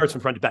 100 yards from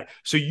front to back.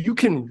 So you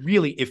can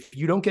really, if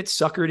you don't get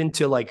suckered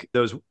into like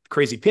those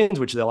crazy pins,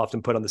 which they'll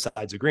often put on the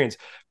sides of greens,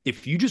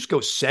 if you just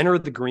go center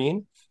of the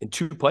green in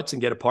 2 putts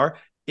and get a par,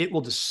 it will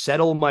just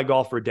settle my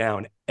golfer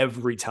down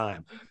every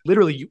time.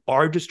 Literally, you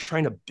are just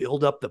trying to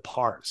build up the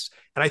pars.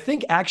 And I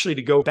think actually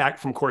to go back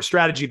from course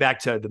strategy back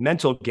to the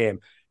mental game,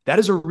 that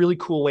is a really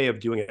cool way of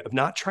doing it, of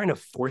not trying to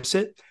force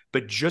it,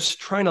 but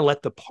just trying to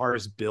let the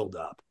pars build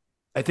up.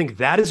 I think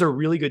that is a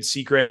really good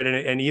secret.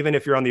 And even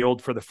if you're on the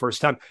old for the first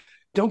time,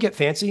 don't get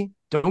fancy.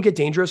 Don't get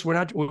dangerous. We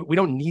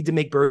don't need to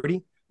make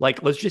birdie.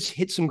 Like, let's just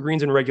hit some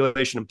greens in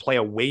regulation and play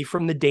away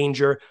from the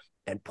danger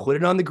and put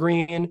it on the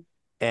green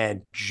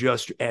and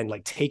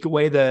like take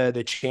away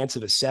the chance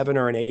of a 7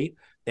 or an 8.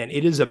 And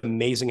it is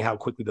amazing how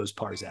quickly those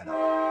pars add up.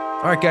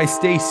 All right, guys,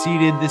 stay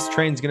seated. This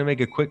train's going to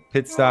make a quick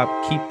pit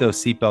stop. Keep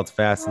those seatbelts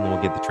fast, and then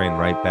we'll get the train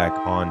right back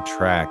on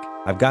track.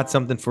 I've got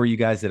something for you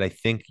guys that I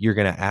think you're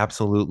going to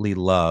absolutely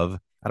love.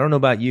 I don't know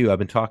about you. I've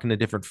been talking to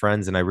different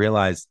friends, and I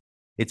realized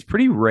it's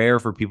pretty rare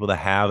for people to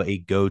have a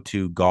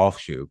go-to golf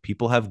shoe.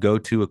 People have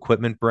go-to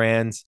equipment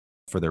brands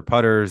for their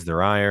putters,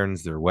 their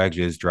irons, their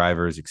wedges,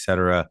 drivers,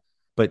 etc.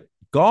 But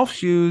golf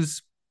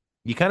shoes,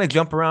 you kind of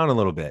jump around a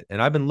little bit.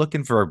 And I've been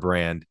looking for a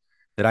brand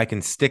that I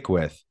can stick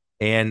with.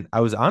 And I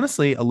was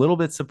honestly a little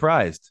bit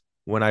surprised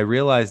when I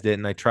realized it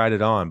and I tried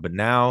it on, but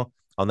now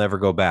I'll never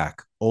go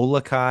back.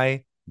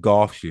 Olakai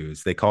golf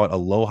shoes. They call it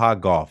Aloha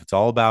Golf. It's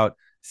all about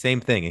same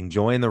thing,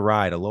 enjoying the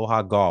ride,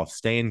 Aloha Golf,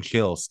 staying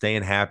chill,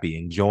 staying happy,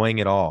 enjoying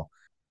it all.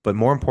 But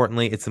more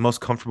importantly, it's the most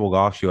comfortable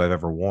golf shoe I've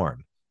ever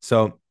worn.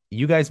 So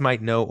you guys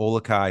might know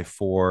Olakai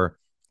for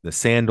the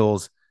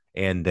sandals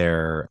and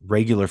their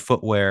regular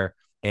footwear.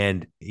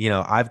 And,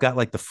 I've got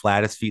like the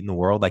flattest feet in the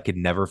world. I could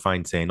never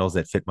find sandals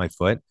that fit my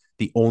foot.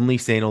 The only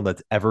sandal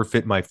that's ever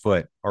fit my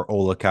foot are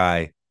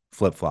Olakai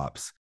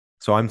flip-flops.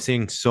 So I'm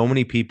seeing so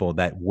many people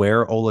that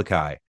wear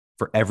Olakai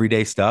for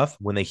everyday stuff.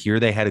 When they hear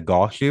they had a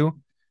golf shoe,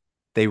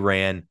 they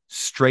ran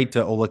straight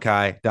to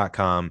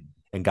olakai.com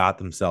and got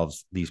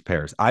themselves these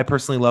pairs. I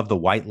personally love the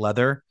white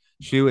leather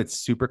shoe. It's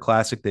super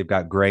classic. They've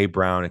got gray,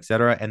 brown,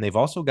 etc. And they've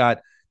also got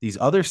these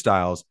other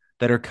styles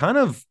that are kind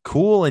of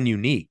cool and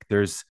unique.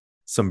 There's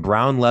some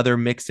brown leather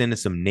mixed into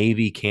some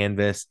navy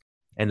canvas,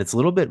 and it's a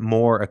little bit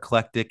more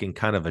eclectic and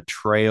kind of a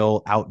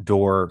trail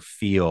outdoor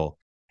feel.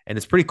 And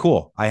it's pretty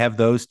cool. I have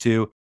those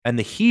too. And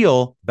the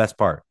heel, best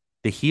part,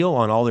 the heel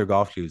on all their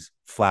golf shoes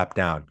flap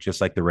down,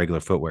 just like the regular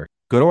footwear.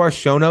 Go to our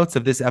show notes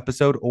of this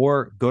episode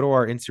or go to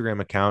our Instagram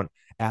account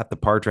at the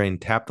Par Train.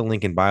 Tap the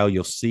link in bio.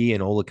 You'll see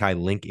an Olakai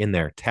link in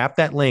there. Tap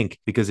that link,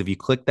 because if you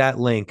click that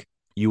link,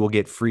 you will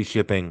get free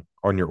shipping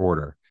on your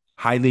order.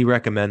 Highly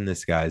recommend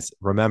this, guys.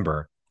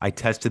 Remember, I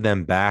tested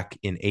them back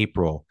in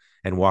April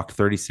and walked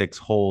 36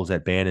 holes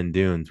at Bandon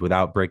Dunes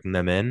without breaking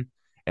them in,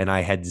 and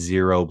I had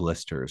 0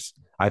 blisters.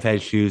 I've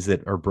had shoes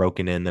that are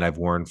broken in that I've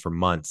worn for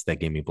months that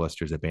gave me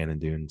blisters at Bandon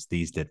Dunes.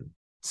 These didn't.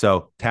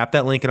 So tap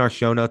that link in our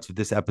show notes for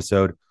this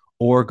episode,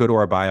 or go to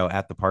our bio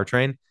at the Par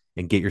Train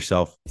and get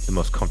yourself the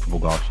most comfortable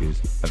golf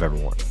shoes I've ever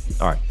worn.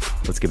 All right,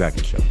 let's get back to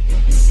the show.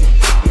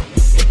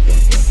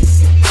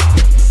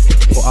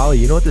 Well, Ollie,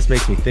 you know what this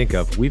makes me think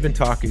of? We've been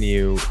talking to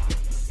you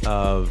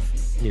of,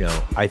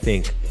 I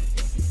think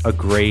a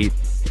great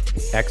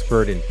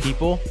expert in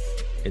people,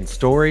 in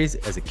stories,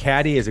 as a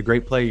caddy, as a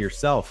great player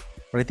yourself.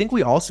 But I think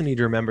we also need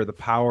to remember the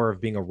power of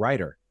being a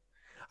writer.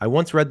 I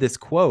once read this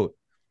quote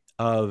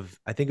of,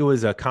 I think it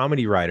was a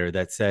comedy writer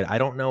that said, I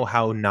don't know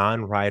how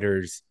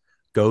non-writers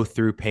go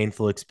through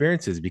painful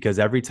experiences, because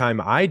every time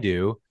I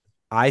do,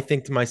 I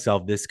think to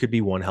myself, this could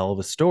be one hell of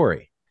a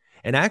story.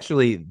 And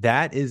actually,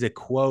 that is a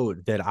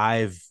quote that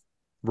I've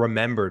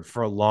remembered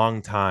for a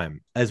long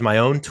time as my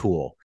own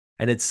tool.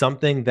 And it's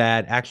something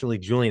that actually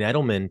Julian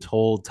Edelman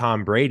told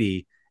Tom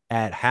Brady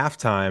at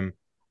halftime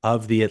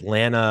of the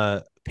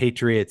Atlanta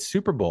Patriots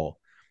Super Bowl,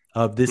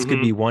 of this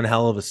could be one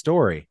hell of a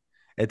story.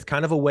 It's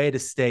kind of a way to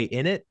stay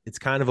in it. It's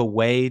kind of a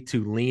way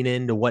to lean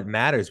into what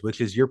matters,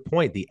 which is your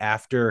point, the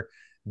after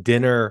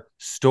dinner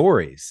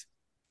stories.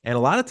 And a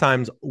lot of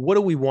times, what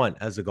do we want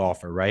as a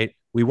golfer, right?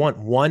 We want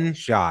one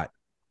shot,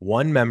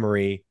 one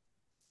memory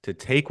to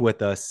take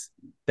with us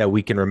that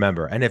we can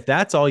remember. And if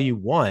that's all you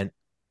want,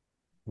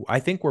 I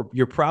think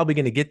you're probably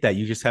going to get that.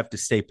 You just have to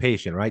stay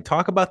patient, right?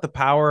 Talk about the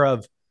power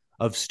of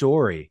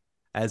story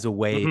as a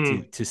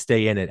way to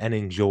stay in it and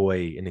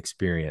enjoy an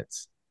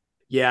experience.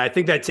 Yeah, I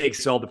think that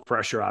takes all the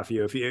pressure off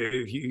you. If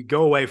you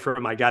go away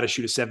from I got to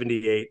shoot a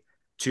 78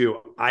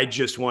 to I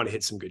just want to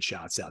hit some good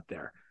shots out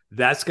there,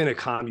 that's going to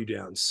calm you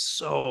down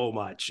so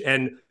much.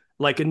 And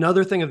like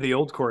another thing of the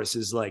old course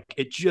is like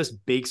it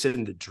just bakes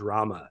in the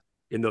drama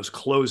in those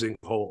closing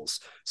holes.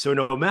 So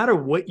no matter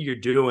what you're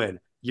doing,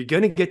 you're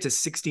going to get to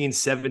 16,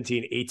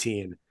 17,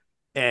 18,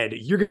 and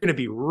you're going to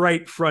be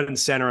right front and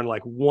center on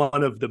like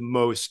one of the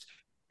most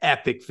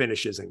epic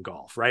finishes in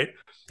golf, right?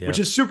 Yeah. Which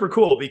is super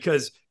cool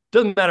because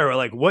doesn't matter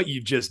like what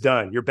you've just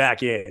done, you're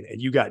back in and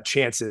you got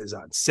chances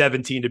on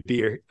 17 to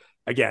be,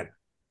 again,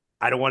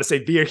 I don't want to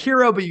say be a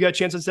hero, but you got a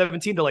chance on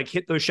 17 to like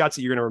hit those shots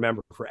that you're going to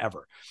remember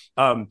forever.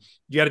 You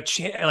got a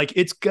chance, like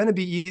it's going to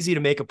be easy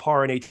to make a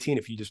par in 18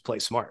 if you just play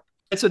smart.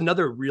 It's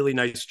another really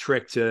nice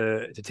trick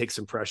to take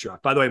some pressure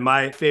off. By the way,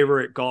 my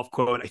favorite golf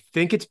quote, I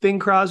think it's Bing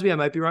Crosby. I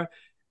might be wrong.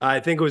 I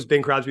think it was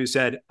Bing Crosby who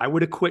said, I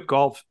would have quit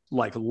golf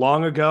like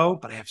long ago,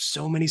 but I have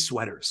so many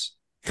sweaters.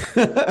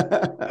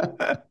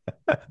 That's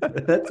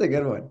a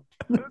good one.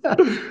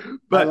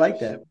 But I like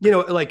that.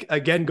 Like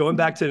again, going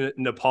back to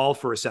Nepal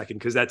for a second,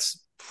 because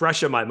that's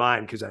fresh in my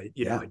mind because I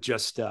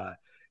just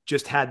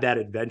had that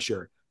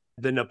adventure.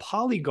 The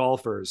Nepali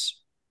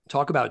golfers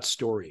talk about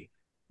story.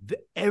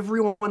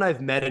 Everyone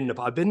I've met in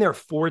Nepal, I've been there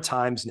 4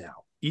 times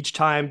now, each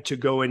time to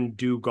go and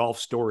do golf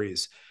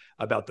stories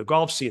about the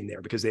golf scene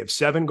there, because they have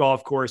 7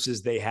 golf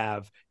courses. They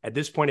have, at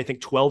this point, I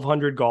think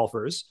 1,200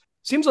 golfers.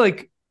 Seems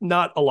like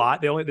not a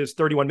lot. There's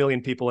 31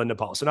 million people in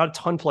Nepal, so not a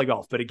ton play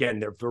golf, but again,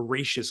 they're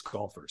voracious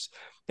golfers.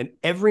 And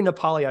every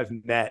Nepali I've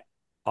met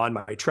on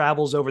my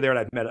travels over there, and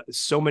I've met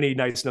so many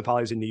nice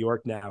Nepalis in New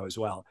York now as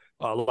well,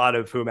 a lot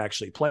of whom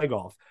actually play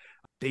golf.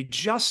 They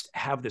just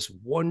have this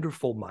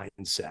wonderful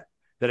mindset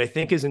that I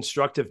think is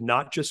instructive,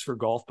 not just for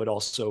golf, but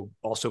also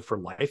for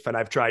life. And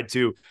I've tried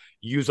to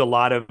use a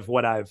lot of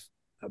what I've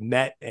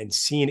met and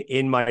seen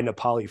in my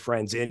Nepali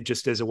friends in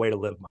just as a way to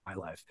live my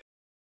life.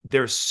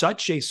 There's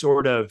such a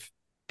sort of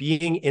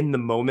being in the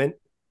moment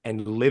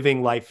and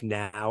living life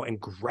now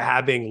and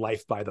grabbing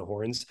life by the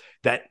horns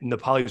that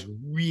Nepalis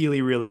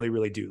really, really,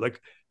 really do.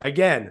 Like,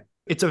 again,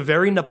 it's a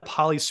very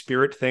Nepali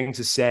spirit thing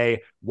to say,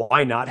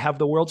 why not have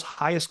the world's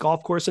highest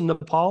golf course in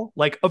Nepal?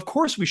 Like, of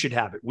course we should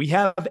have it. We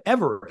have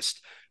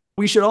Everest.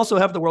 We should also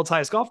have the world's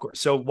highest golf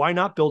course. So why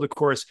not build a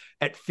course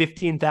at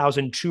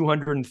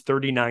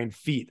 15,239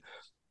 feet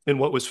in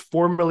what was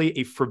formerly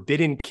a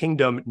forbidden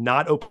kingdom,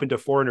 not open to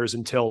foreigners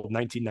until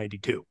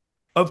 1992?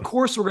 Of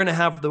course, we're going to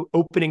have the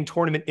opening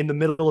tournament in the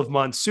middle of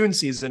monsoon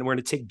season. We're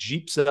going to take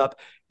Jeeps up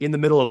in the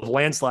middle of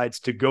landslides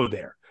to go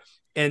there.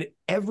 And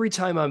every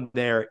time I'm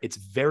there, it's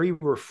very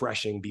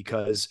refreshing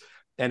because,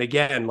 and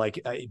again,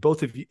 like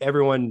both of you,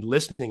 everyone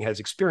listening has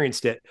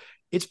experienced it.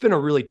 It's been a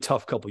really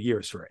tough couple of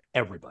years for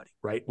everybody,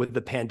 right? With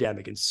the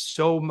pandemic, and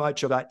so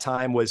much of that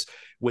time was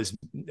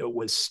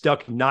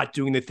stuck not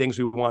doing the things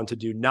we wanted to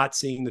do, not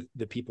seeing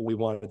the people we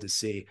wanted to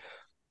see.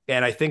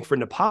 And I think for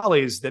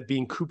Nepalis, that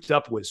being cooped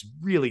up was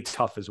really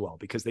tough as well,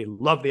 because they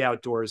love the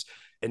outdoors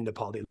in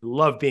Nepal. They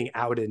love being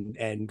out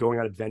and going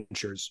on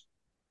adventures.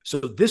 So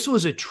this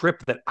was a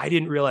trip that I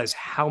didn't realize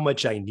how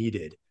much I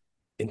needed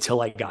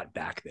until I got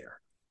back there.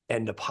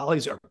 And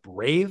Nepalis are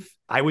brave.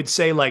 I would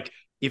say, like,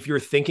 if you're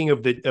thinking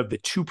of the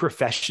 2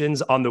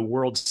 professions on the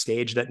world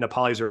stage that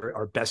Nepalis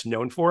are best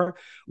known for,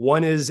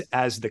 one is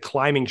as the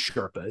climbing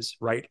Sherpas,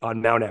 right,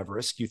 on Mount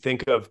Everest. You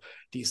think of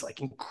these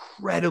like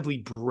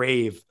incredibly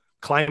brave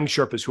climbing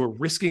Sherpas who are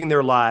risking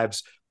their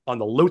lives on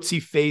the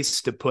Lhotse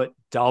face to put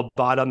dal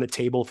bhat on the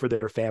table for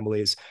their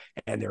families.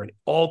 And they're in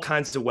all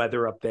kinds of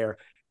weather up there.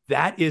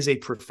 that is a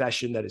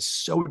profession that is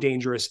so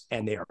dangerous,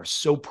 and they are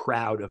so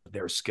proud of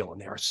their skill,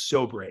 and they are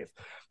so brave.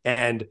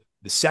 And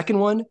the second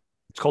one,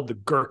 it's called the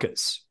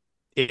Gurkhas.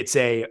 It's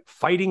a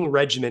fighting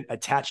regiment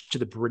attached to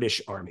the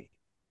British Army.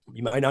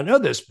 You might not know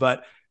this,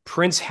 but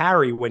Prince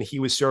Harry, when he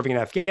was serving in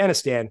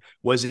Afghanistan,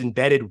 was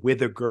embedded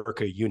with a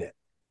Gurkha unit.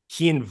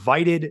 He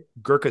invited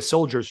Gurkha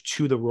soldiers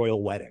to the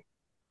royal wedding.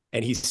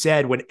 And he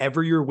said,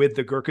 whenever you're with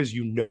the Gurkhas,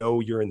 you know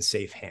you're in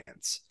safe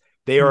hands.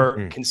 They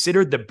are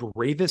considered the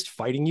bravest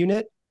fighting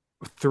unit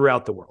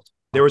throughout the world.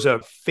 There was a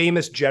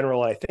famous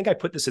general, I think I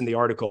put this in the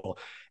article,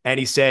 and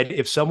he said,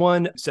 if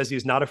someone says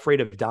he's not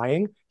afraid of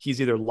dying,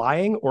 he's either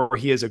lying or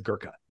he is a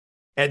Gurkha.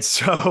 And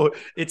so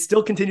it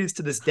still continues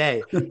to this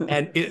day.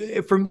 And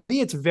for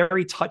me, it's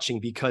very touching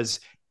because,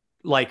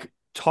 like,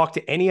 talk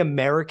to any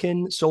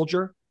American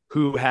soldier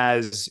who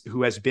has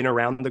been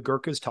around the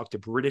Gurkhas, talk to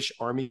British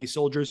Army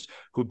soldiers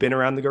who've been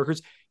around the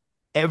Gurkhas,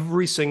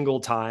 every single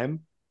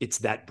time it's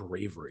that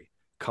bravery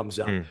comes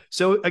up.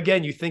 So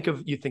again, you think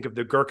of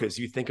the Gurkhas,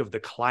 you think of the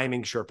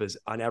climbing Sherpas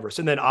on Everest,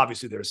 and then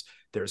obviously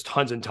there's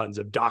tons and tons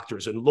of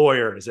doctors and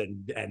lawyers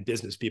and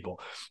business people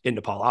in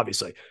Nepal,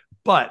 obviously,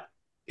 but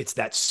it's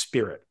that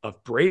spirit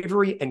of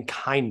bravery and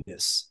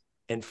kindness.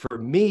 And for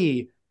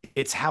me,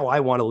 it's how I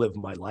want to live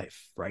my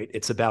life, right?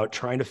 It's about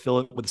trying to fill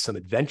it with some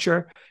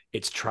adventure.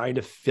 It's trying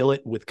to fill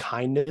it with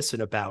kindness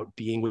and about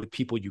being with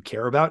people you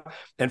care about.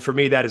 And for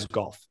me, that is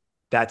golf.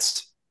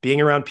 That's being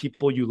around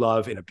people you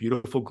love in a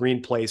beautiful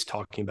green place,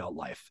 talking about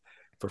life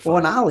for fun. Well,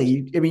 and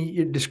Ali, I mean,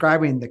 you're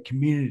describing the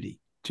community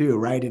too,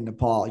 right? In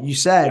Nepal, you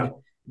said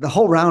the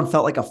whole round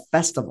felt like a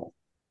festival.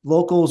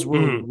 Locals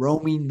were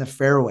roaming the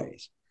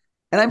fairways.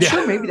 And I'm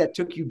sure maybe that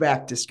took you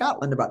back to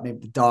Scotland about maybe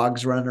the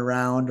dogs running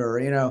around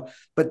or,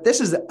 but this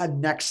is a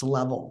next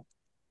level.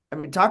 I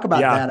mean, talk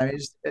about that. I mean,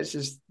 it's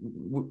just,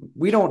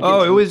 we don't,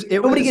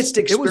 nobody gets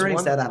to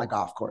experience that on a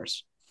golf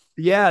course.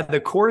 Yeah, the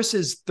course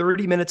is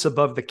 30 minutes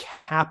above the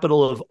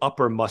capital of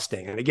Upper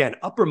Mustang. And again,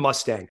 Upper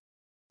Mustang,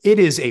 it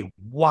is a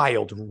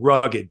wild,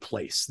 rugged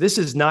place. This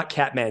is not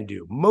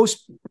Kathmandu.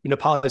 Most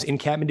Nepalis in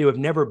Kathmandu have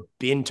never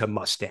been to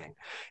Mustang.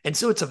 And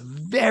so it's a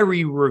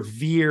very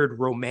revered,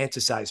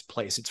 romanticized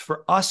place.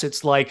 For us,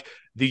 it's like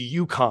the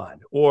Yukon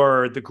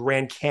or the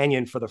Grand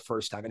Canyon for the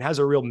first time. It has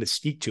a real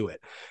mystique to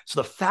it.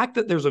 So the fact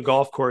that there's a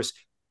golf course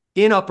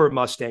in Upper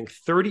Mustang,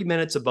 30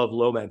 minutes above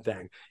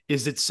Lomanthang,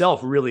 is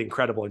itself really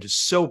incredible and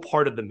just so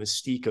part of the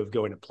mystique of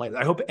going to play.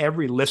 I hope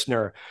every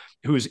listener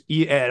who's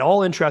at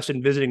all interested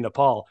in visiting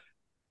Nepal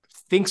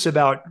thinks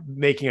about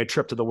making a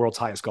trip to the world's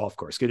highest golf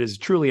course. It is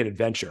truly an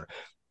adventure.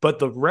 But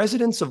the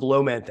residents of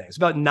Lomanthang, it's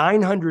about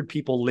 900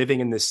 people living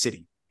in this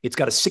city. It's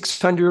got a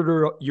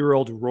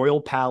 600-year-old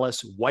royal palace,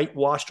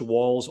 whitewashed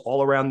walls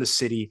all around the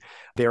city.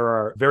 There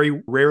are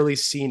very rarely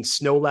seen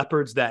snow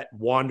leopards that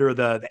wander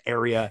the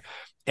area.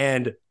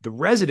 And the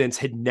residents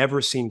had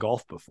never seen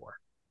golf before.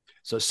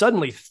 So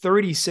suddenly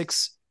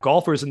 36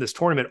 golfers in this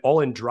tournament,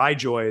 all in dry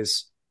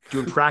joys,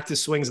 doing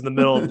practice swings in the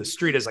middle of the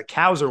street as like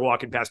cows are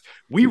walking past.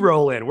 We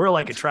roll in. We're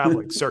like a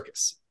traveling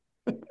circus.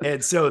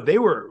 And so they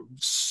were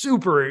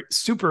super,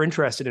 super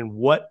interested in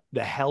what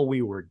the hell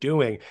we were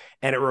doing.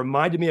 And it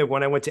reminded me of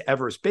when I went to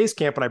Everest Base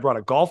Camp and I brought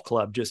a golf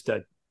club just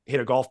to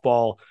hit a golf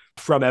ball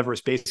from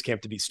Everest Base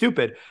Camp to be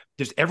stupid.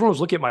 Just everyone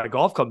was looking at my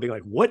golf club being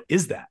like, what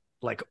is that?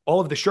 Like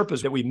all of the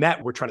Sherpas that we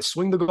met were trying to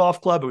swing the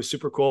golf club. It was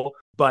super cool.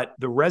 But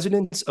the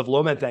residents of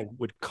Lomanthang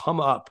would come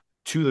up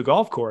to the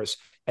golf course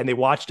and they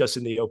watched us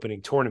in the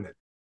opening tournament.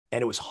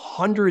 And it was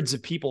hundreds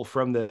of people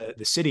from the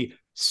city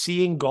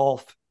seeing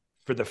golf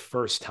for the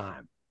first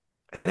time.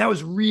 And that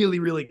was really,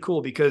 really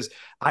cool because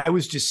I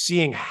was just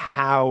seeing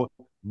how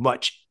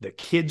much the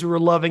kids were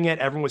loving it.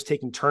 Everyone was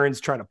taking turns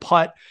trying to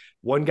putt.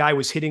 One guy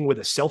was hitting with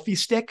a selfie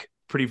stick.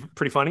 Pretty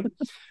funny.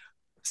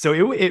 So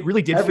it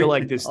really did feel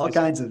like this. All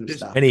kinds of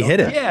stuff. And he hit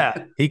it.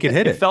 Yeah. He could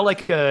hit it. It felt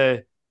like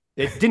it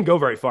didn't go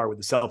very far with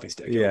the selfie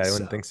stick. Yeah, I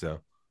wouldn't think so.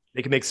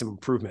 They can make some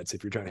improvements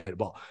if you're trying to hit a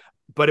ball.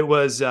 But it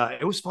was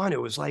fun. It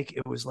was like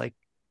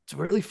it's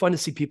really fun to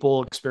see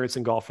people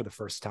experiencing golf for the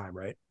first time,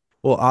 right?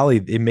 Well, Ali,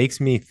 it makes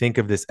me think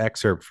of this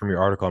excerpt from your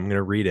article. I'm going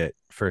to read it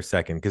for a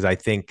second because I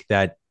think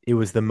that it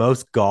was the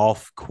most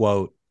golf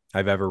quote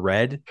I've ever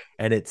read.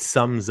 And it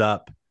sums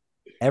up,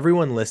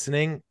 everyone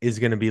listening is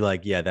going to be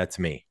like, yeah, that's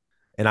me.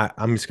 And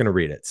I'm just going to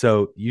read it.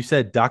 So you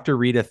said Dr.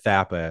 Rita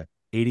Thapa,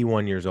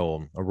 81 years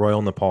old, a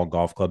Royal Nepal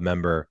Golf Club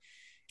member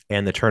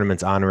and the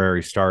tournament's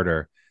honorary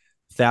starter.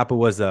 Thapa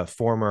was a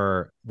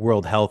former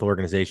World Health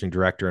Organization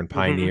director and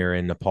pioneer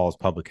in Nepal's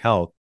public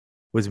health,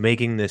 was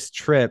making this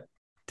trip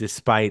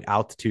despite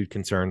altitude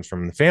concerns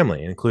from the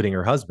family, including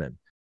her husband.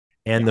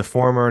 And the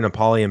former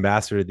Nepali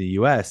ambassador to the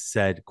U.S.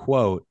 said,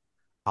 quote,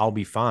 "I'll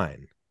be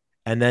fine."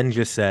 And then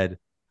just said,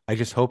 "I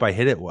just hope I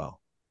hit it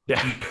well."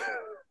 Yeah.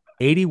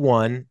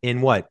 81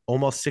 in what?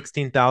 Almost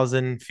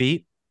 16,000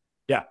 feet?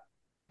 Yeah.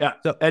 Yeah.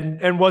 So,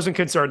 and wasn't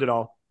concerned at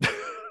all.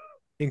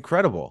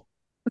 Incredible.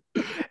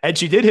 And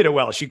she did hit it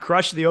well. She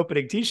crushed the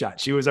opening tee shot.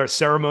 She was our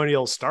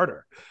ceremonial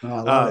starter. Oh,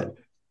 I love it.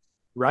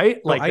 Right?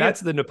 Like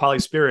that's the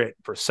Nepali spirit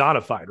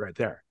personified right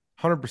there.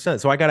 100%.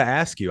 So I got to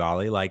ask you,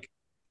 Ali, like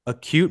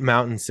acute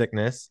mountain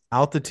sickness,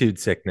 altitude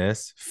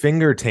sickness,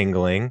 finger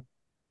tingling.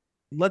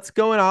 Let's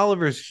go in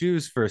Oliver's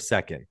shoes for a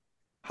second.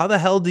 How the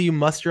hell do you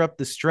muster up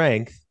the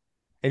strength?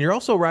 And you're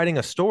also writing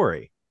a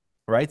story,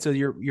 right? So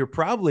you're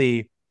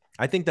probably,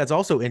 I think that's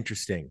also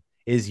interesting,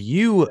 is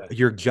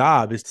your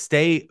job is to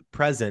stay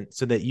present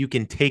so that you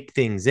can take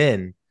things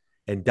in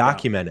and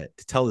document it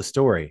to tell the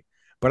story.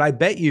 But I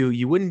bet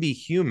you wouldn't be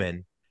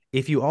human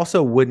if you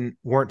also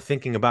weren't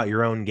thinking about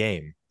your own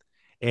game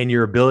and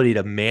your ability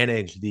to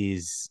manage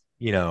these,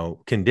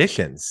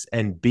 conditions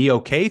and be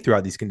okay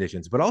throughout these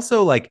conditions, but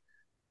also like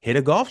hit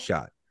a golf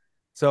shot.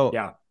 So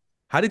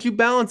how did you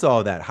balance all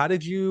of that? How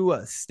did you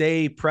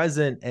stay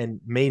present and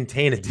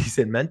maintain a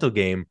decent mental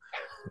game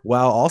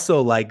while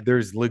also like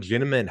there's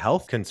legitimate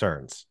health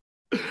concerns?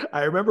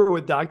 I remember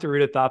with Dr.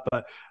 Rita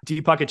Thapa,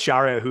 Deepak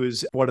Acharya,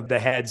 who's one of the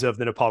heads of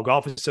the Nepal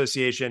Golf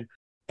Association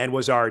and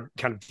was our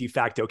kind of de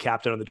facto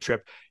captain on the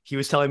trip, he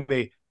was telling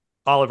me,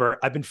 Oliver,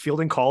 I've been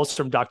fielding calls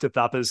from Dr.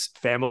 Thapa's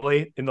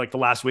family in like the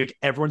last week.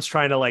 Everyone's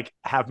trying to like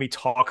have me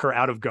talk her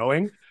out of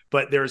going,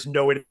 but there's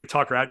no way to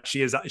talk her out.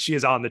 She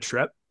is on the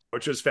trip,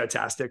 which was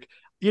fantastic.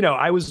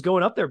 I was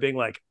going up there being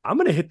like, I'm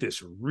going to hit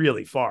this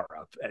really far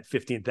up at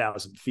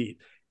 15,000 feet.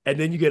 And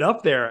then you get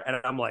up there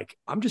and I'm like,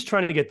 I'm just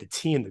trying to get the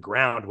tee in the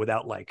ground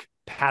without like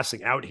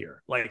passing out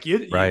here. Like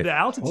the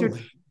altitude,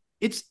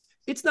 it's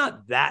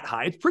not that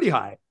high. It's pretty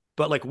high,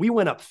 but like we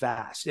went up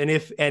fast. And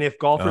if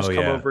golfers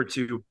come over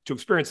to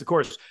experience the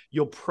course,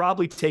 you'll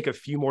probably take a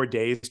few more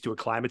days to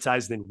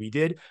acclimatize than we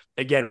did.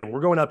 Again,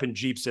 we're going up in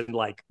Jeeps and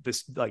like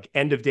this, like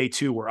end of day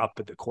 2, we're up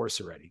at the course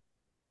already.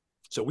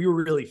 So we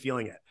were really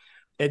feeling it.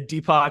 And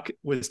Deepak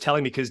was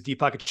telling me, because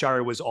Deepak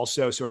Acharya was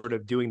also sort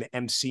of doing the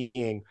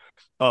emceeing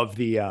of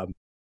the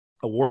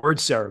award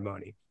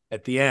ceremony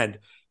at the end.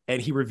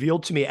 And he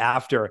revealed to me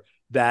after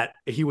that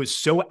he was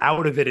so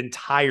out of it and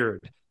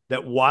tired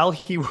that while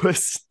he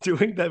was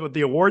doing that with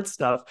the award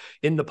stuff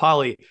in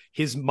Nepali,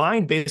 his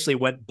mind basically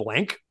went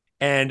blank.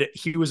 And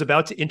he was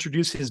about to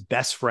introduce his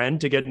best friend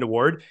to get an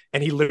award,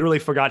 and he literally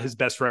forgot his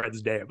best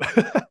friend's name.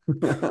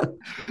 So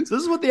this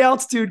is what the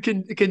altitude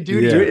can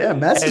do to you. Yeah,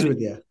 messes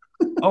with you.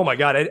 Oh my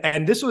God.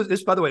 And this,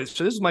 by the way,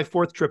 so this is my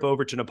 4th trip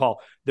over to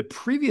Nepal. The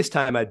previous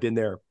time I'd been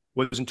there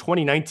was in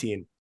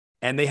 2019.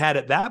 And they had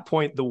at that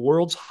point the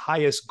world's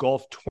highest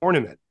golf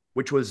tournament,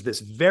 which was this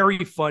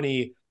very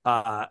funny,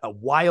 a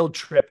wild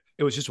trip.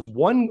 It was just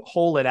one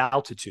hole at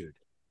altitude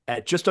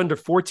at just under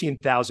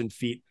 14,000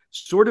 feet,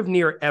 sort of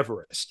near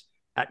Everest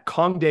at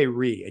Kongde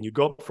Ri. And you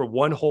go up for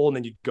one hole and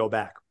then you go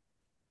back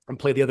and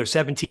play the other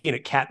 17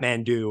 at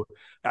Kathmandu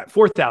at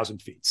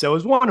 4,000 feet. So it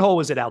was one hole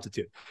was at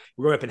altitude.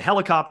 We're going up in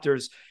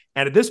helicopters.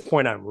 And at this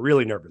point, I'm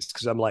really nervous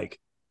because I'm like,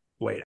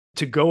 wait,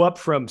 to go up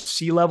from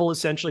sea level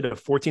essentially to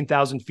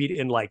 14,000 feet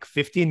in like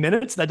 15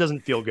 minutes, that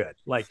doesn't feel good.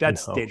 Like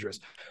that's dangerous.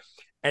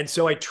 And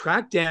so I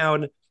tracked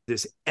down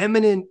this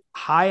eminent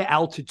high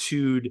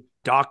altitude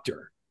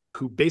doctor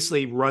who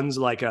basically runs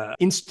like a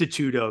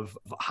institute of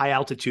high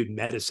altitude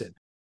medicine.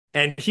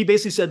 And he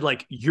basically said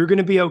like, you're going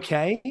to be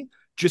okay.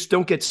 Just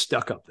don't get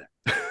stuck up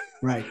there.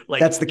 Right. Like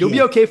that's the key. You'll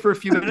be okay for a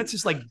few minutes.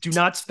 Just like, do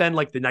not spend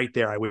like the night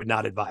there. I would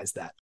not advise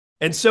that.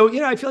 And so,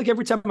 I feel like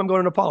every time I'm going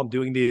to Nepal, I'm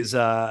doing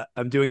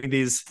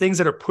these things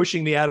that are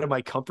pushing me out of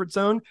my comfort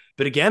zone.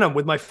 But again, I'm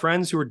with my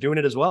friends who are doing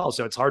it as well.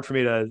 So it's hard for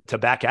me to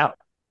back out.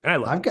 And I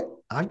love it.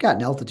 I've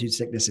gotten altitude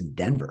sickness in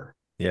Denver.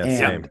 Yeah.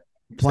 Same.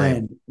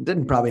 Playing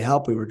didn't probably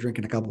help. We were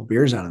drinking a couple of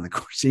beers out on the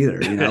course either,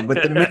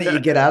 but the minute you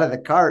get out of the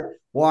cart,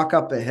 walk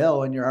up a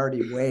hill and you're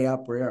already way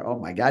up where, oh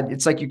my God,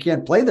 it's like you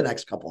can't play the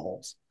next couple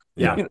holes.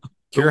 Yeah.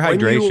 Cure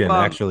Hydration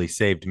actually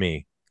saved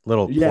me.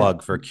 Little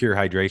plug for Cure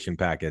Hydration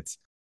packets.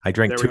 I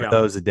drank 2 of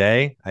those a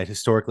day. I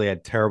historically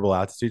had terrible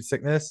altitude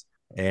sickness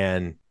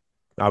and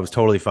I was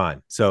totally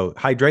fine. So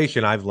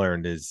hydration, I've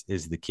learned is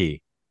the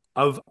key.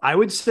 I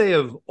would say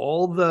of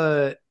all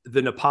the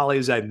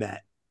Nepalis I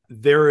met,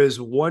 there is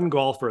one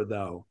golfer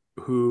though,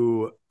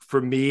 who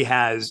for me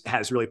has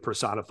really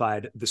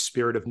personified the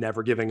spirit of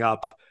never giving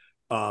up,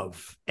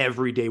 of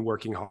every day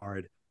working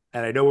hard.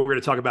 And I know we're going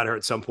to talk about her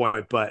at some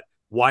point, but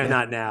why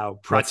not now?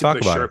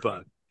 Pratima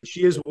Sherpa.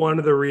 She is one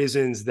of the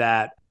reasons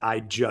that I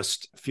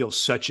just feel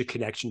such a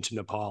connection to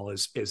Nepal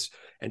is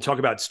and talk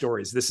about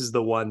stories. This is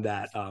the one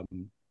that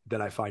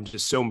I find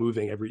just so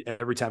moving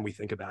every time we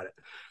think about it.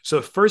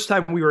 So the first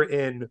time we were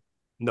in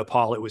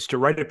Nepal, it was to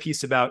write a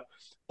piece about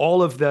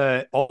all of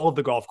the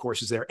golf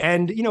courses there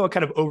and, a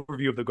kind of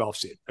overview of the golf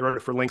scene. I wrote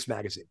it for Links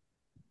magazine.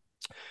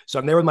 So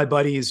I'm there with my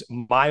buddies,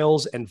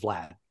 Miles and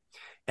Vlad.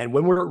 And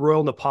when we're at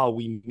Royal Nepal,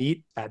 we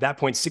meet at that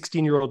point,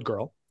 16-year-old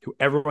girl who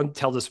everyone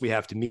tells us we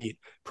have to meet,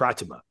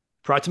 Pratima.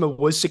 Pratima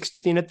was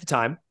 16 at the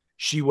time.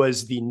 She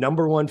was the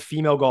 #1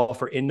 female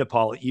golfer in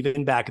Nepal,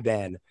 even back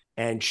then.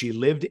 And she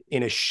lived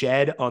in a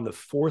shed on the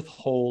 4th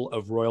hole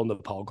of Royal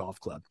Nepal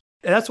Golf Club.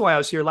 And that's why I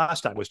was here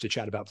last time, was to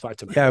chat about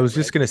Pratima. Yeah, I was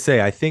just going to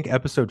say, I think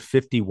episode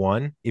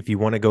 51, if you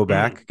want to go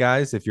back,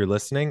 guys, if you're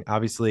listening,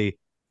 obviously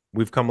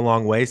we've come a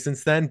long way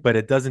since then, but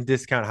it doesn't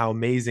discount how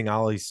amazing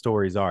all these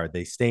stories are.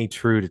 They stay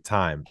true to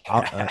time.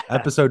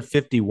 Episode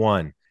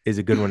 51 is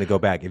a good one to go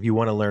back if you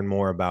want to learn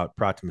more about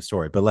Pratima's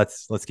story. But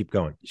let's keep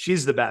going.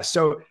 She's the best.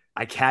 So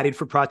I caddied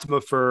for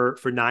Pratima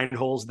for 9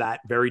 holes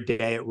that very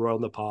day at Royal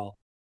Nepal.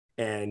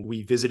 And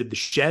we visited the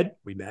shed.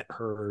 We met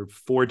her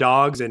 4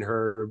 dogs and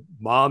her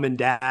mom and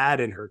dad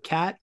and her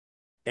cat.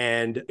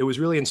 And it was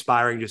really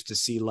inspiring just to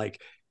see like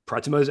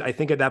Pratima's, I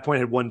think at that point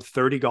had won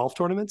 30 golf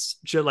tournaments.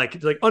 She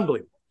like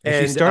unbelievable.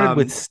 And she started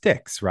with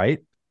sticks, right?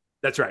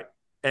 That's right.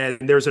 And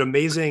there's an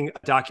amazing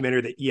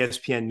documentary that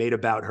ESPN made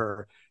about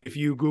her. If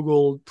you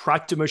Google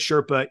Pratima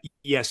Sherpa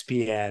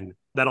ESPN,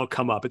 that'll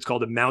come up. It's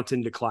called A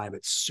Mountain to Climb.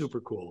 It's super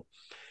cool.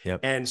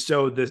 Yep. And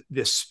so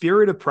the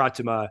spirit of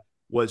Pratima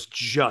was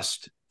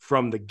just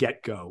from the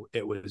get-go.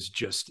 It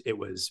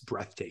was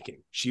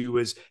breathtaking. She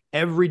was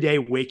every day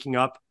waking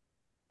up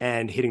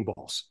and hitting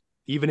balls.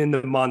 Even in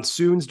the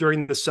monsoons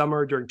during the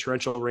summer, during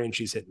torrential rain,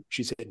 she's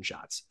hitting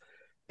shots.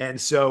 And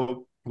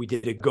so we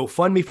did a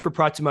GoFundMe for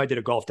Pratima. I did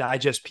a Golf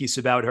Digest piece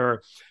about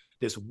her.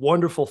 This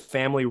wonderful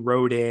family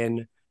wrote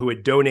in who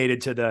had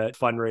donated to the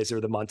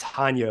fundraiser, the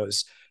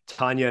Montaños,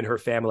 Tanya and her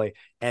family.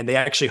 And they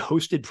actually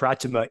hosted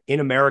Pratima in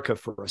America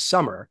for a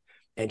summer.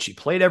 And she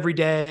played every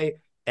day.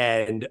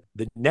 And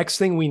the next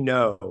thing we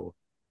know,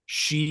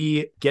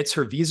 she gets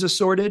her visa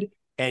sorted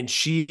and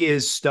she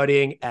is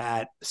studying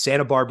at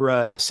Santa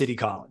Barbara City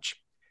College.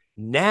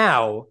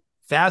 Now,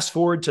 fast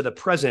forward to the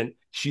present,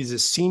 she's a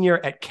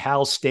senior at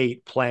Cal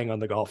State playing on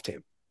the golf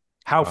team.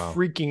 How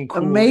freaking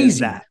cool is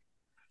that?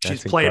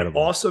 She's playing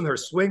awesome. Her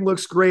swing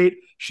looks great.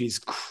 She's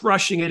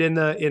crushing it in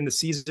the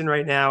season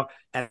right now.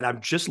 And I'm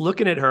just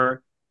looking at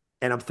her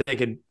and I'm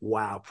thinking,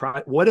 wow,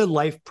 what a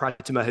life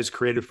Pratima has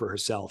created for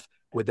herself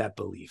with that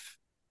belief.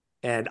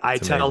 And I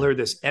tell her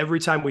this every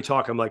time we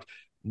talk. I'm like,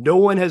 no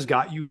one has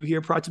got you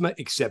here, Pratima,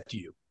 except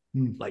you.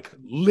 Like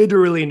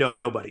literally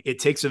nobody. It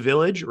takes a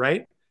village,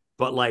 right?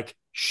 But like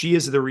she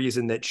is the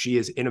reason that she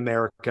is in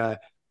America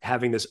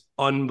having this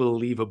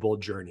unbelievable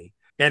journey.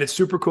 And it's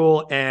super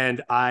cool.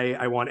 And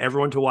I want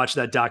everyone to watch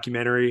that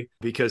documentary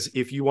because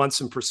if you want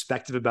some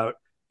perspective about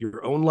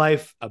your own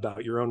life,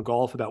 about your own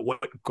golf, about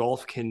what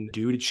golf can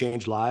do to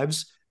change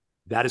lives,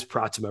 that is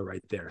Pratima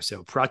right there.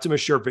 So Pratima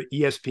Sherpa,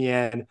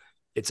 ESPN.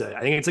 I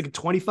think it's like a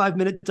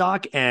 25-minute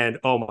doc. And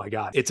oh my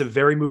God, it's a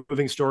very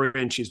moving story.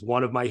 And she's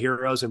one of my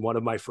heroes and one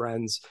of my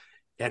friends.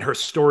 And her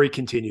story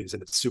continues.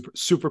 And it's super,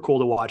 super cool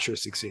to watch her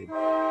succeed.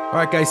 All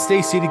right, guys,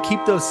 stay seated.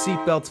 Keep those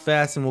seatbelts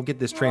fast and we'll get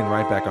this train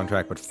right back on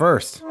track. But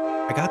first,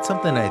 I got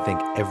something I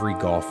think every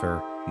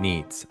golfer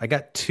needs. I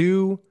got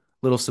 2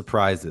 little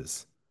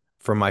surprises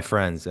from my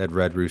friends at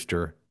Red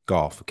Rooster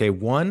Golf. Okay,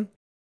 one,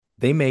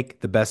 they make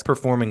the best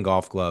performing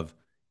golf glove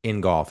in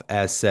golf,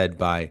 as said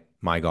by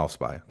My Golf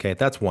Spy. Okay,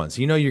 that's one.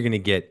 So you know you're going to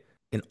get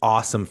an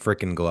awesome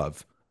freaking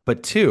glove.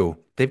 But 2,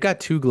 they've got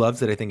 2 gloves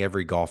that I think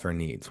every golfer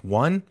needs.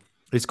 One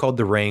is called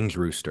the Range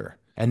Rooster.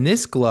 And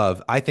this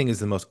glove, I think, is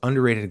the most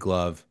underrated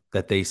glove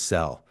that they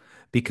sell.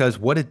 Because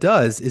what it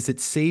does is it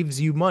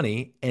saves you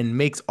money and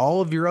makes all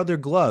of your other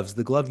gloves,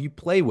 the glove you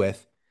play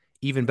with,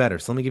 even better.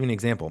 So let me give you an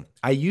example.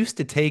 I used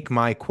to take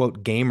my,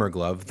 quote, gamer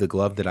glove, the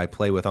glove that I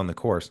play with on the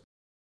course,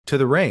 to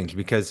the range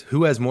because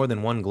who has more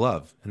than one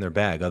glove in their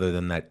bag other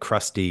than that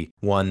crusty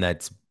one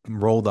that's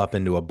rolled up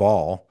into a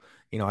ball?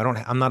 You know,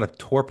 I'm not a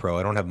tour pro.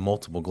 I don't have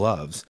multiple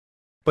gloves.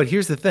 But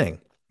here's the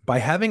thing. By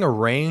having a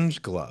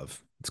range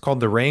glove, it's called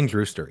the Range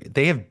Rooster.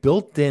 They have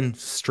built-in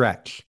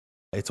stretch.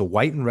 It's a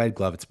white and red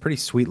glove. It's pretty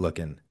sweet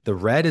looking. The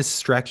red is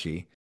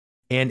stretchy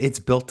and it's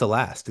built to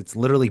last. It's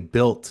literally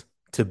built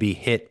to be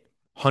hit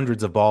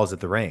hundreds of balls at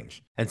the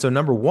range. And so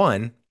number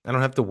one, I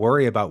don't have to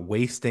worry about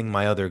wasting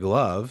my other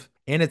glove.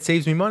 And it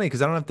saves me money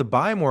because I don't have to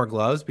buy more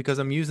gloves because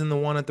I'm using the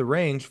one at the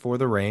range for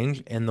the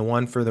range and the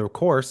one for the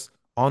course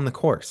on the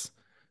course.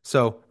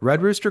 So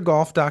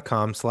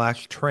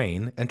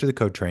redroostergolf.com/train, enter the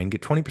code train,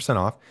 get 20%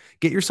 off,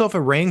 get yourself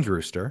a Range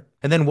Rooster.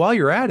 And then while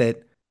you're at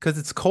it, because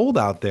it's cold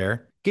out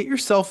there, get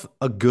yourself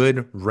a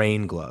good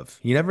rain glove.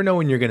 You never know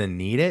when you're going to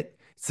need it.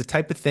 It's the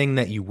type of thing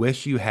that you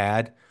wish you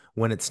had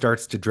when it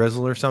starts to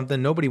drizzle or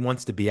something. Nobody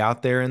wants to be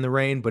out there in the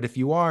rain, but if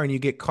you are and you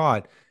get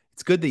caught,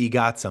 it's good that you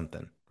got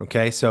something.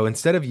 Okay, so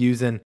instead of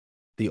using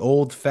the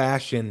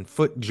old-fashioned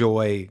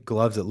FootJoy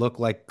gloves that look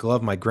like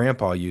glove my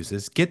grandpa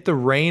uses, get the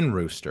Rain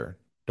Rooster.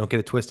 Don't get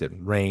it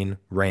twisted. Rain,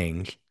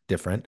 range,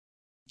 different.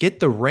 Get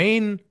the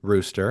Rain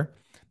Rooster.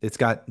 It's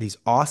got these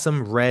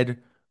awesome red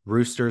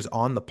roosters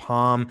on the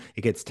palm.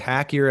 It gets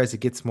tackier as it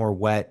gets more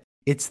wet.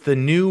 It's the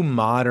new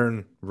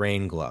modern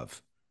rain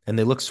glove, and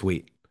they look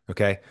sweet.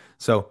 Okay,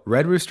 so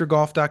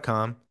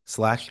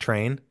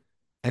redroostergolf.com/train.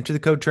 Enter the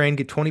code train,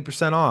 get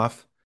 20%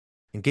 off.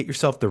 And get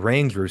yourself the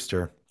Range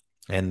Rooster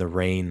and the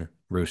Rain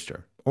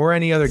Rooster. Or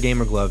any other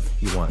gamer glove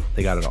you want.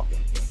 They got it all.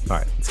 All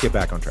right, let's get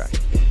back on track.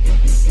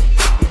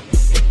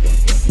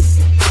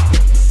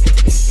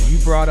 You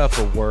brought up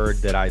a word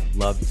that I'd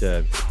love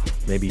to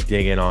maybe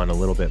dig in on a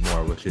little bit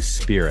more, which is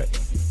spirit.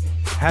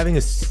 Having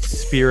a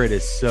spirit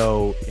is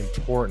so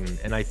important.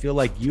 And I feel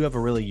like you have a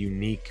really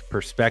unique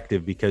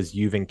perspective because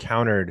you've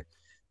encountered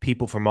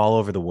people from all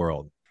over the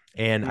world.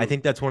 And I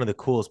think that's one of the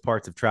coolest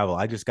parts of travel.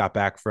 I just got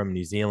back from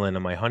New Zealand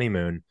on my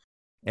honeymoon,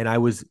 And I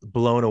was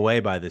blown away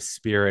by the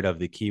spirit of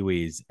the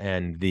Kiwis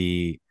and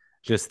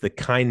just the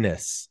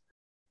kindness.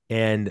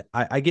 And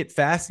I get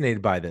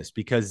fascinated by this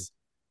because,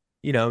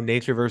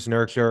 nature versus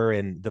nurture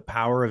and the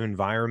power of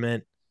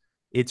environment,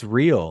 it's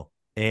real.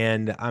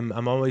 And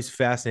I'm always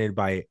fascinated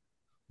by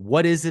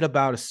what is it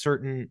about a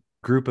certain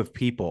group of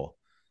people?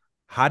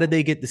 How did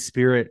they get the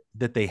spirit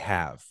that they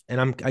have? And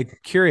I'm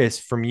curious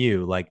from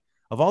you, like,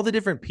 of all the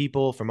different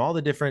people from all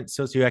the different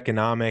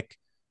socioeconomic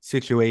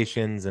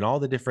situations and all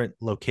the different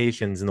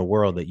locations in the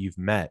world that you've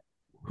met,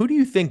 who do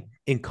you think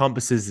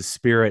encompasses the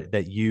spirit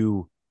that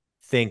you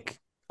think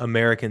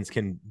Americans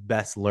can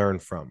best learn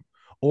from?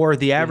 Or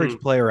the average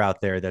player out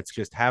there that's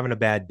just having a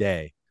bad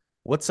day,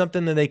 what's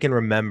something that they can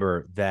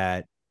remember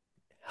that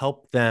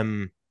helped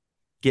them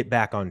get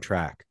back on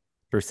track,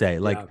 per se?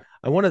 Like, yeah.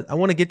 I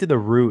want to get to the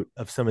root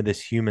of some of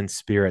this human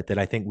spirit that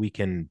I think we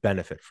can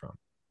benefit from.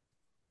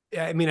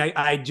 Yeah, I mean,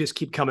 I just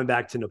keep coming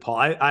back to Nepal.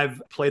 I've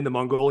played the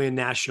Mongolian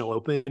National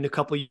Open a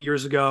couple of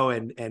years ago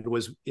and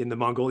was in the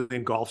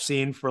Mongolian golf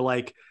scene for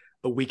like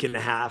a week and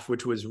a half,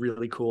 which was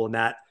really cool. And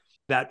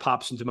that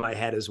pops into my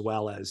head, as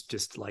well as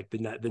just like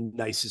the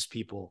nicest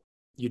people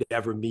you'd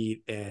ever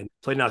meet. And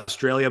played in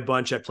Australia a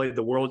bunch. I played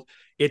the world.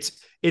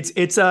 It's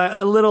a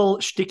little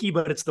shticky,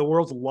 but it's the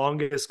world's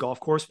longest golf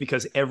course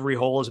because every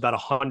hole is about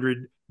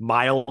 100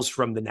 miles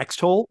from the next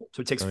hole.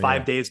 So it takes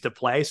 5 days to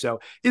play. So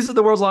is it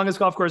the world's longest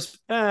golf course?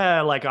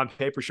 Like on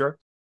paper, sure.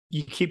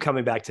 You keep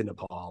coming back to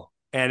Nepal.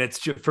 And it's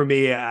just, for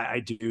me, I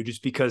do,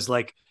 just because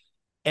like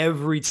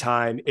every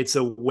time it's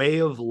a way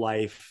of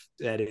life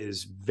that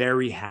is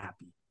very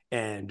happy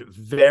and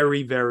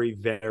very, very,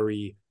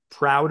 very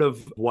proud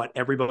of what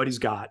everybody's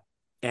got.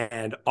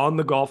 And on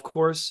the golf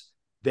course,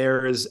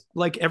 there's,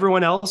 like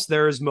everyone else,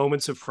 there's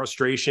moments of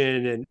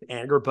frustration and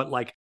anger, but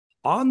like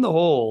on the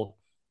whole,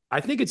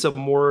 I think it's a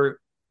more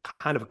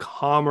kind of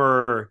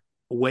calmer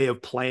way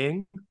of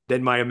playing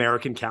than my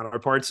American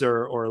counterparts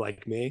or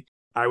like me.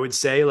 I would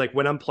say, like,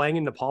 when I'm playing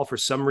in Nepal, for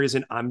some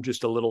reason, I'm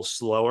just a little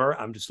slower.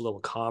 I'm just a little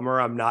calmer.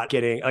 I'm not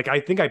getting, like,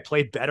 I think I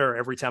played better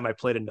every time I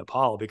played in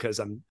Nepal because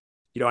I'm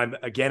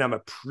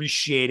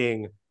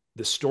appreciating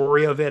the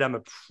story of it. I'm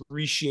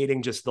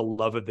appreciating just the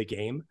love of the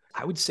game.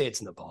 I would say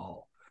it's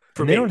Nepal.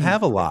 And they don't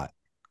have a lot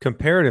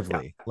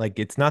comparatively. Yeah. Like,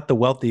 it's not the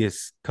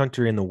wealthiest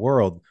country in the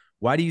world.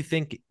 Why do you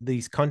think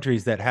these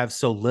countries that have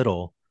so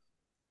little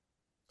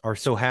are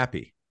so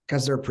happy?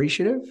 Because they're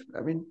appreciative.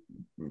 I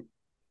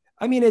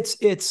mean,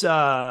 it's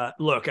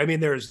look, I mean,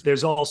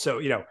 there's also,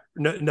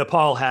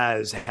 Nepal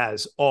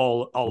has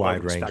all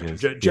wide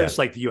ranges, just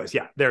like the US.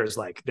 Yeah. There's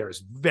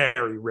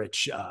very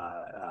rich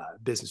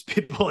business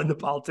people in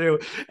Nepal too.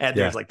 And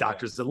there's like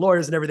doctors and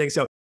lawyers and everything.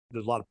 So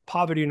there's a lot of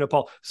poverty in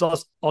Nepal. So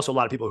also a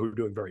lot of people who are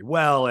doing very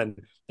well and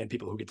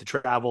people who get to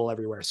travel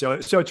everywhere. So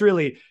it's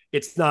really,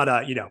 it's not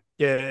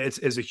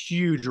it's a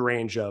huge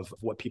range of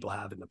what people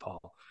have in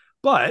Nepal.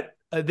 But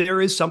there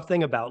is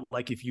something about,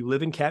 like, if you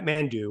live in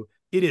Kathmandu,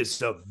 it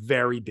is a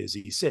very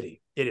busy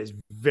city. It is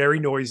very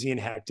noisy and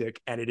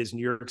hectic, and it is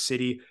New York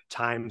City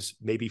times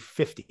maybe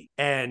 50.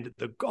 And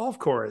the golf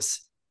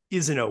course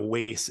is an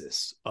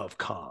oasis of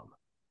calm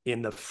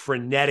in the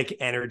frenetic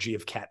energy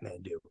of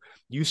Kathmandu.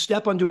 You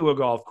step onto a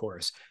golf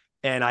course,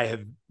 and I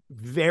have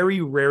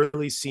very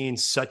rarely seen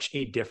such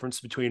a difference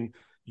between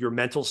your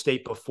mental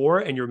state before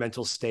and your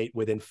mental state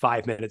within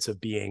 5 minutes of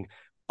being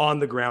on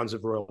the grounds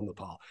of Royal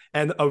Nepal.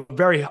 And a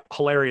very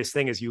hilarious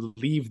thing is, you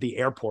leave the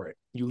airport,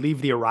 you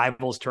leave the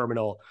arrivals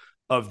terminal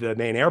of the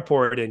main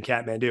airport in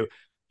Kathmandu,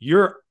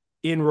 you're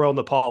in Royal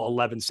Nepal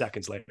 11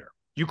 seconds later.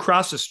 You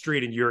cross the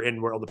street and you're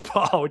in Royal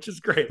Nepal, which is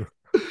great.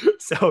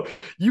 So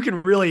you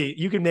can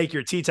make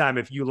your tee time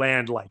if you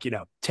land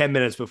 10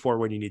 minutes before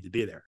when you need to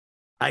be there.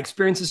 I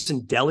experienced this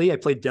in Delhi. I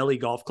played Delhi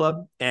Golf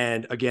Club.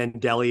 And again,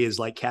 Delhi is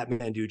like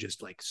Kathmandu,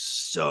 just like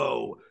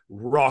so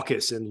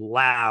raucous and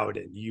loud.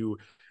 And you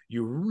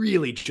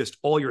really just,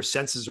 all your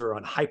senses are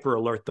on hyper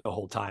alert the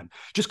whole time,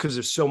 just because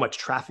there's so much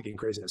traffic and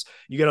craziness.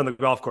 You get on the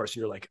golf course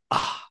and you're like,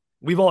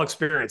 we've all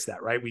experienced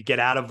that, right? We get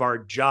out of our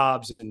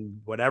jobs and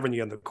whatever, and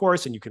you get on the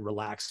course and you can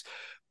relax.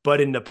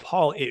 But in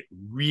Nepal, it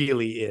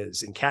really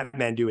is. In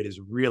Kathmandu, it is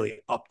really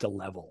up to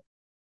level.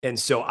 And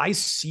so I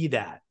see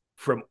that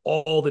from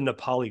all the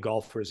Nepali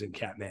golfers in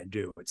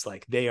Kathmandu. It's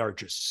like they are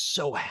just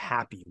so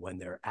happy when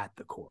they're at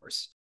the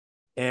course.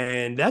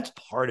 And that's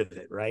part of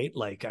it, right?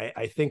 Like,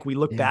 I think we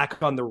look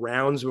back on the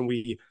rounds when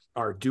we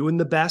are doing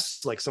the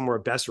best, like some of our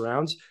best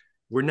rounds,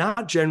 we're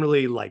not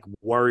generally like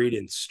worried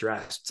and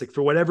stressed. It's like,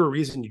 for whatever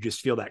reason, you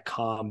just feel that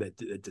calm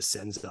that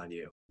descends on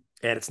you.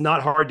 And it's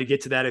not hard to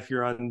get to that if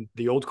you're on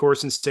the old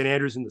course in St.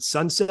 Andrews in the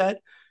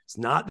sunset. It's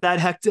not that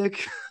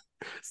hectic.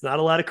 It's not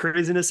a lot of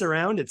craziness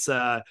around. It's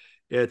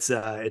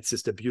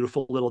just a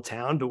beautiful little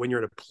town. But when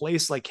you're in a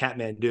place like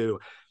Kathmandu,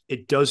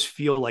 it does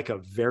feel like a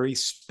very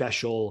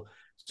special,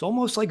 it's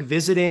almost like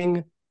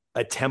visiting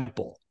a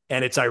temple.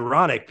 And it's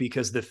ironic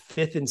because the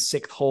 5th and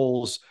 6th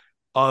holes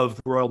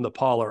of Royal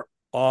Nepal are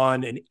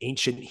on an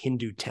ancient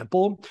Hindu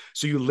temple.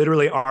 So you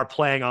literally are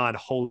playing on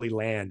holy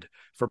land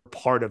for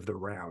part of the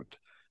round.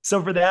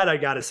 So for that, I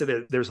got to say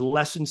that there's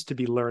lessons to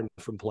be learned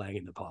from playing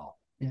in Nepal.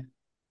 Yeah.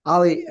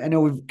 Ollie, I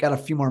know we've got a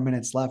few more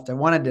minutes left. I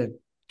wanted to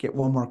get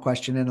one more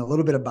question in, a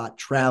little bit about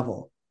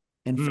travel.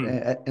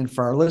 And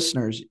for our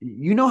listeners,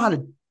 you know how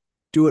to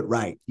do it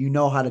right. You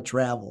know how to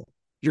travel.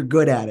 You're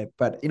good at it.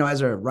 But,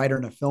 as a writer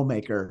and a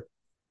filmmaker,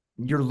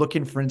 you're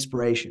looking for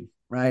inspiration,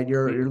 right?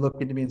 You're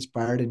looking to be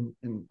inspired.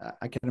 And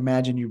I can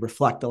imagine you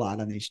reflect a lot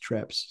on these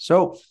trips.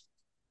 So,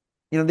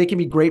 they can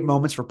be great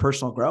moments for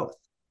personal growth.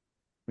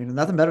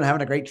 Nothing better than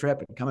having a great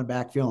trip and coming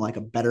back feeling like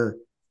a better,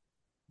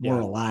 more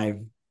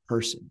alive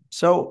person.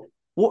 So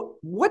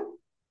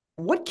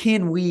what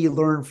can we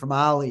learn from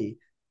Ollie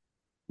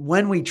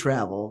when we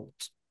travel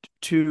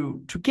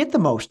to get the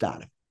most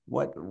out of it?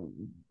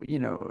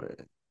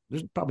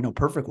 There's probably no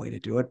perfect way to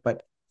do it,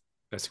 but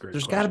that's a great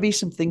there's got to be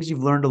some things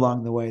you've learned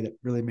along the way that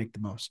really make the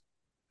most.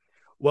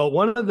 Well,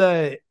 one of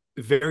the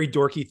very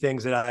dorky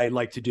things that I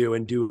like to do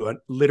and do on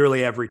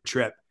literally every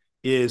trip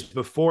is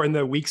before, in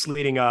the weeks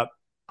leading up,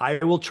 I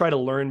will try to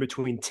learn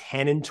between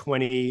 10 and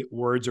 20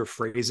 words or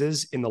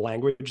phrases in the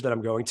language that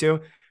I'm going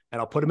to. And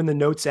I'll put them in the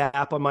notes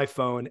app on my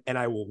phone and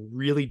I will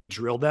really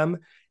drill them.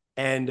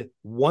 And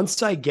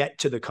once I get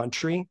to the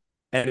country,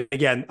 and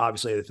again,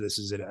 obviously, if this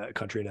is in a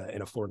country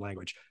in a foreign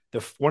language,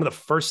 one of the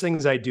first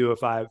things I do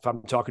if I'm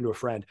talking to a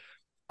friend,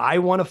 I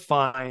want to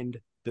find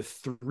the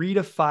 3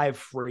 to 5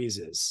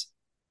 phrases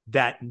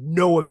that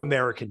no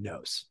American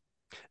knows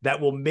that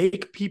will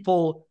make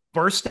people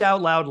burst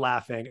out loud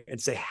laughing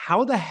and say,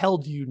 how the hell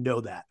do you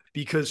know that?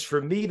 Because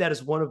for me, that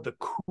is one of the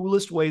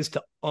coolest ways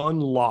to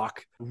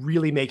unlock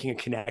really making a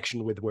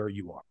connection with where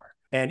you are.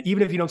 And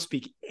even if you don't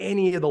speak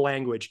any of the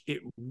language, it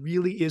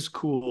really is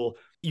cool.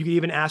 You can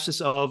even ask this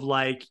of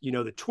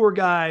the tour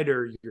guide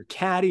or your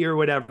caddy or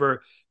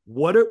whatever.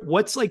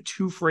 What's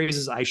 2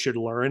 phrases I should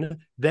learn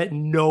that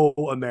no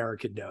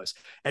American knows?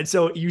 And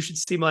so you should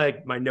see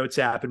my notes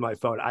app in my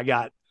phone. I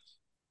got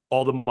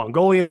all the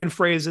Mongolian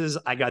phrases.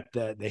 I got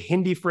the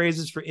Hindi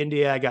phrases for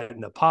India. I got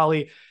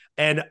Nepali,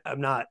 and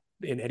I'm not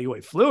in any way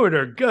fluent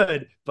or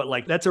good,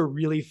 but that's a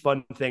really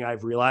fun thing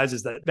I've realized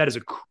is that is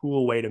a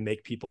cool way to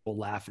make people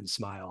laugh and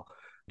smile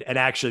and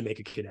actually make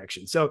a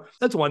connection. So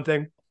that's one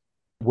thing.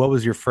 What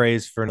was your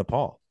phrase for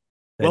Nepal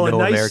that no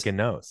American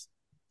knows?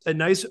 A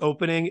nice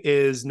opening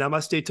is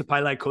Namaste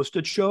Tapai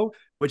Costa Show,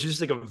 which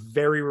is a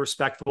very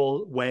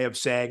respectful way of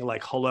saying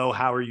hello,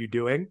 how are you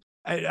doing?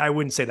 I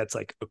wouldn't say that's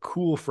a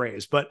cool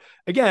phrase, but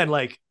again,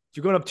 if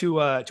you're going up to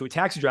a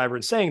taxi driver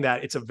and saying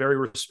that, it's a very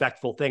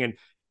respectful thing.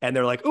 And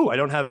they're like, oh, I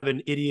don't have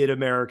an idiot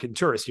American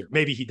tourist here.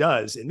 Maybe he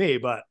does in me,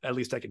 but at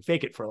least I can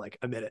fake it for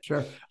a minute.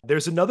 Sure.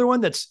 There's another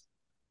one that's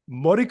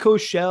Moriko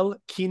Shell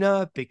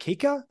Kina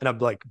Bekeka. And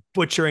I'm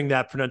butchering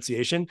that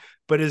pronunciation,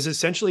 but is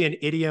essentially an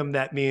idiom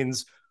that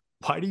means,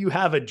 why do you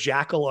have a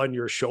jackal on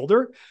your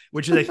shoulder?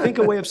 Which is, I think,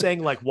 a way of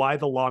saying why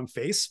the long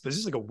face, but it's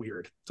just it's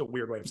a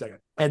weird way of saying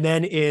it. And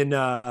then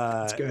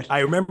that's good. I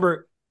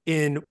remember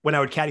when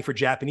I would caddy for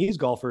Japanese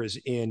golfers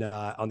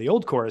on the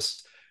old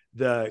course,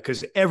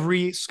 because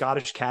every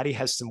Scottish caddy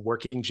has some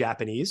working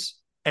Japanese,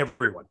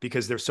 everyone,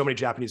 because there's so many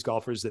Japanese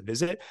golfers that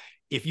visit.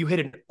 If you hit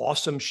an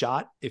awesome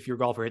shot, if your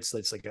golfer hits,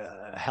 it's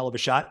a hell of a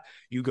shot,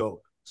 you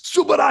go,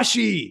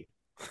 Subarashi.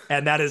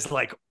 And that is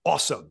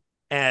awesome.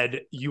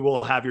 And you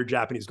will have your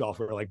Japanese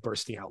golfer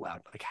bursting out loud.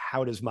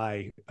 How does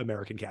my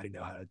American caddy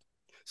know how to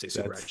say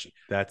Subarashi?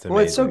 That's amazing.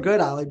 Well, it's so good,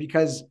 Ollie,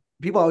 because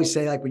people always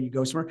say when you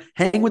go somewhere,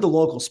 hang with the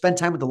locals, spend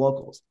time with the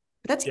locals.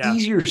 But that's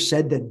easier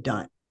said than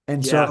done.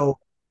 And so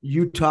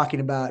you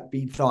talking about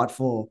being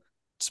thoughtful,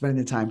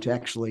 spending the time to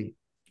actually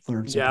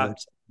learn some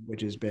words,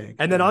 which is big.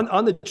 And then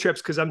on the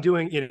trips, because I'm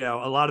doing,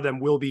 a lot of them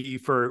will be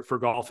for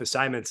golf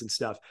assignments and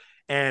stuff.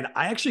 And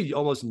I actually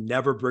almost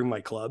never bring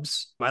my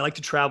clubs. I like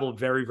to travel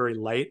very, very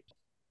light.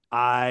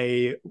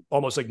 I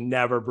almost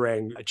never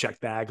bring a checked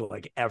bag,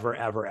 ever.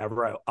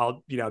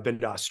 I've been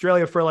to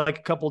Australia for a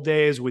couple of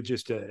days with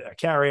just a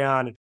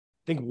carry-on. I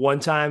think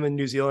one time in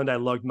New Zealand, I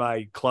lugged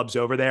my clubs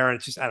over there, and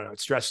it's just, I don't know, it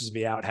stresses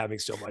me out having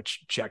so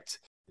much checked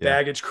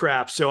baggage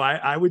crap. So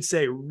I would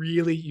say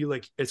really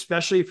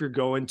especially if you're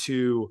going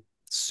to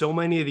so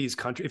many of these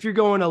countries, if you're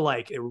going to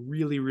a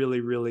really, really,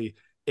 really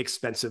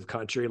expensive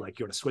country, you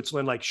go to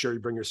Switzerland, sure,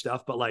 you bring your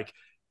stuff, but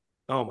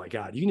oh my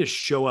God, you can just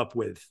show up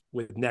with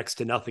next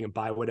to nothing and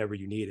buy whatever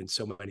you need in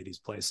so many of these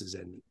places.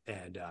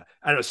 And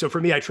I don't know. So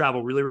for me, I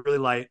travel really, really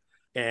light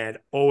and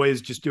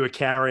always just do a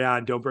carry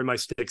on. Don't bring my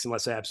sticks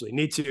unless I absolutely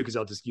need to, because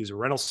I'll just use a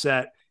rental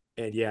set.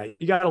 And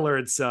you got to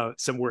learn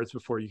some words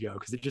before you go,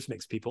 because it just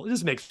makes people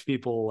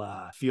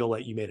feel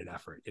like you made an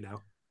effort,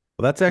 Well,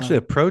 that's actually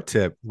a pro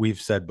tip we've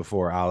said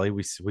before, Ollie.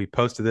 We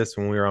posted this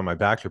when we were on my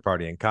bachelor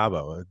party in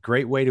Cabo. A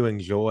great way to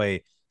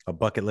enjoy a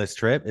bucket list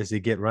trip is to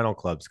get rental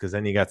clubs, because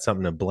then you got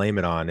something to blame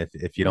it on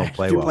if you don't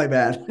play well. Play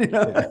bad.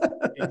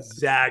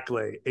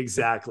 Exactly. It's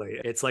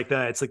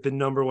the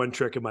number one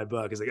trick in my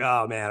book. It's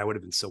oh man, I would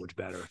have been so much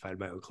better if I had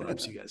my own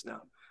clubs. You guys know.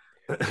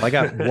 I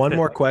got one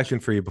more question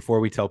for you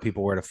before we tell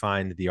people where to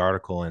find the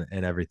article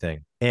and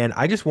everything. And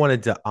I just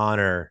wanted to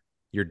honor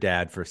your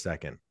dad for a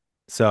second.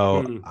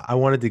 So I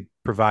wanted to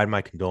provide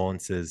my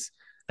condolences.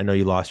 I know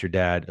you lost your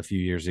dad a few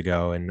years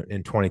ago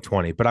in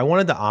 2020, but I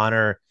wanted to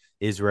honor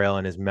Israel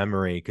and his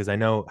memory, because I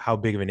know how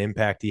big of an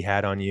impact he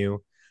had on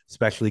you,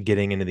 especially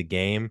getting into the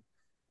game.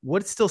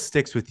 What still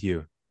sticks with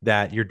you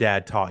that your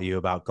dad taught you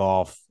about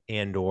golf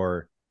and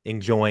or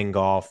enjoying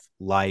golf,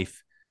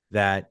 life,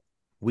 that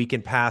we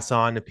can pass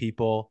on to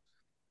people,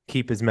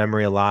 keep his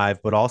memory alive,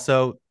 but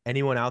also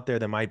anyone out there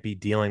that might be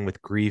dealing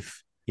with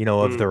grief,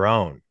 of their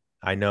own?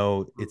 I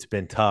know it's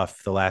been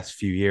tough the last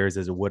few years,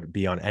 as it would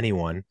be on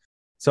anyone.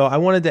 So I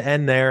wanted to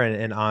end there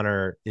and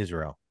honor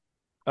Israel.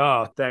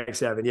 Oh,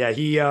 thanks, Evan. Yeah,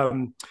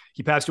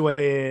 he passed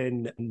away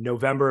in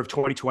November of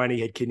 2020.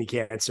 He had kidney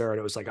cancer, and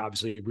it was like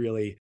obviously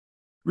really,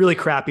 really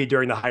crappy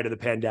during the height of the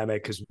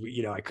pandemic because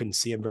I couldn't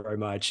see him very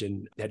much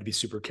and had to be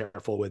super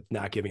careful with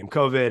not giving him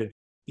COVID.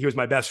 He was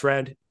my best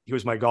friend. He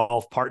was my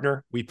golf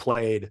partner. We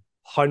played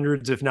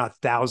hundreds, if not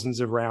thousands,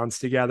 of rounds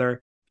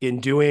together.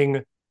 In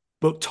doing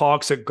book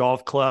talks at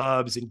golf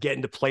clubs and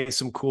getting to play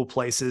some cool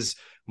places,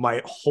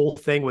 my whole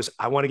thing was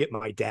I want to get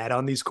my dad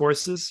on these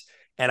courses.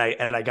 And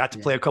I got to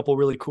play a couple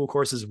really cool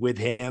courses with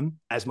him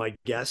as my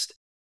guest.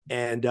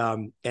 And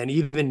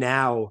even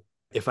now,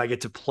 if I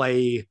get to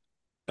play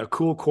a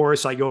cool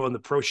course, I go in the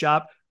pro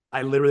shop,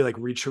 I literally like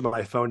reach for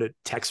my phone to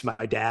text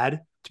my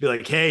dad to be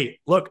like, hey,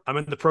 look, I'm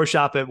in the pro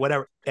shop at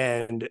whatever.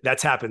 And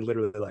that's happened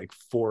literally like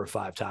 4 or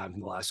 5 times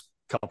in the last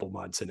couple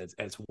months. And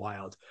it's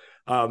wild.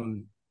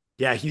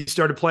 Yeah, he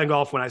started playing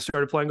golf when I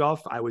started playing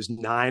golf. I was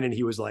 9 and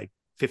he was like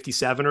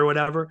 57 or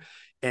whatever.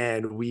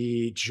 And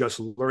we just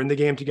learned the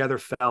game together,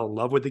 fell in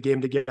love with the game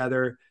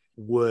together,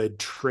 would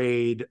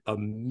trade a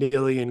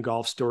million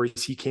golf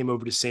stories. He came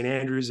over to St.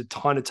 Andrews a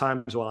ton of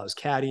times while I was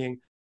caddying.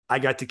 I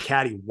got to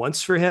caddy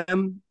once for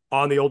him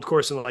on the old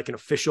course in like an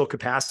official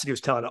capacity. I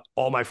was telling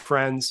all my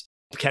friends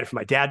to caddy for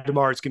my dad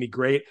tomorrow. It's going to be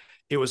great.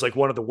 It was like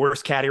one of the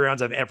worst caddy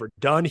rounds I've ever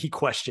done. He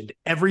questioned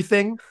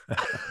everything,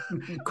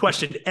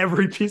 questioned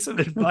every piece of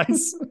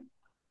advice.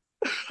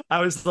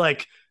 I was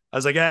like,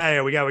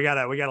 hey, we got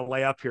to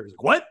lay up here. He's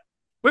like, what?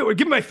 Wait,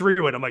 give me my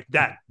 3-wood. I'm like,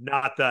 Dad,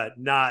 not the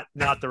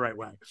right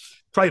way.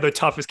 Probably the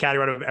toughest caddy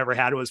run I've ever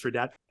had was for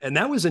Dad. And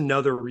that was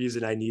another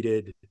reason I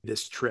needed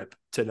this trip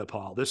to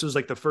Nepal. This was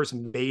like the first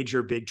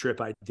major big trip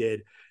I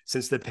did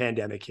since the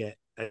pandemic hit.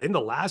 I think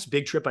the last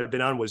big trip I'd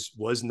been on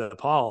was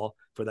Nepal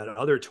for that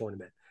other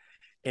tournament.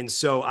 And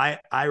so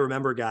I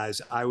remember,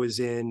 guys, I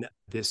was in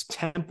this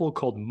temple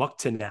called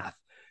Muktanath,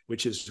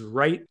 which is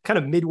right kind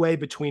of midway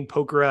between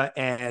Pokhara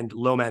and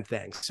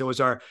Lomanthang. So it was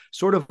our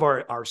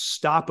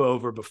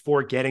stopover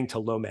before getting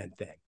to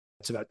Lomanthang.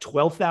 It's about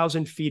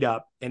 12,000 feet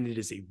up, and it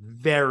is a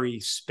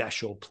very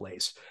special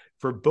place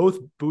for both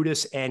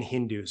Buddhists and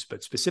Hindus,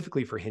 but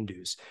specifically for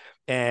Hindus.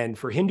 And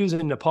for Hindus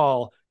in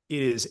Nepal,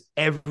 it is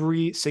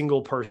every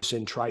single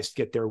person tries to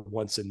get there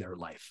once in their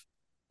life.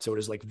 So it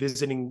is like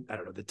visiting, I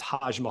don't know, the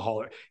Taj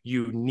Mahal.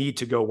 You need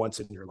to go once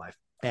in your life.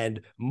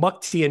 And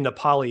Mukti in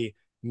Nepali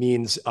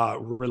means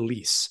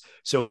release.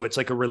 So it's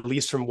like a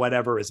release from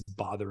whatever is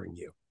bothering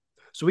you.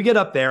 So we get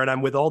up there and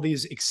I'm with all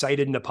these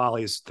excited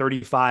Nepalis,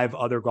 35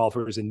 other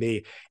golfers and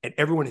me, and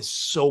everyone is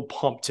so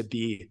pumped to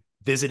be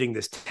visiting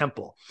this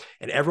temple.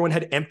 And everyone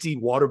had empty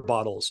water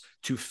bottles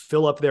to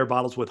fill up their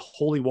bottles with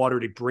holy water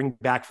to bring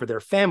back for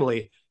their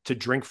family to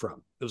drink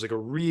from. It was like a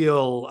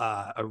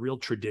real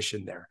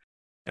tradition there.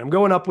 And I'm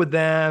going up with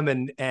them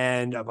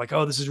and I'm like,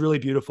 oh, this is really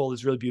beautiful.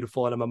 This is really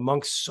beautiful. And I'm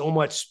amongst so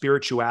much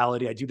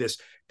spirituality. I do this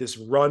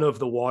run of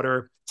the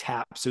water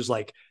taps. There's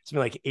like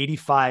something like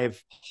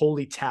 85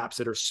 holy taps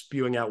that are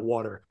spewing out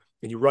water.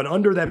 And you run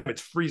under them. It's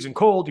freezing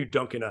cold. You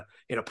dunk in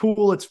a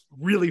pool. It's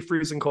really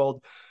freezing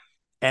cold.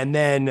 And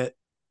then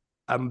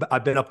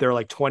I've been up there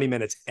like 20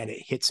 minutes and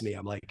it hits me.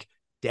 I'm like,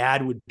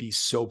 Dad would be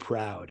so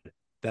proud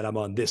that I'm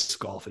on this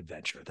golf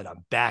adventure, that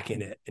I'm back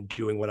in it and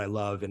doing what I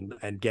love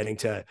and getting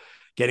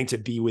to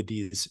be with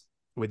these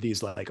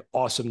like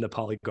awesome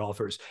Nepali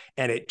golfers.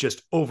 And it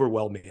just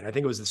overwhelmed me. And I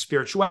think it was the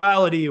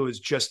spirituality. It was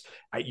just,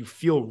 you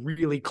feel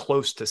really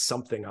close to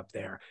something up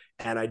there.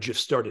 And I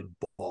just started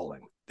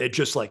bawling. It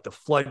just like the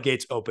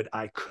floodgates opened.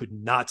 I could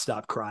not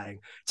stop crying.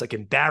 It's like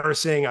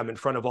embarrassing. I'm in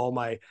front of all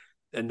my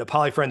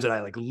Nepali friends and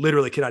I like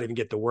literally cannot even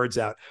get the words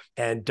out.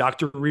 And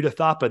Dr. Rita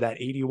Thapa, that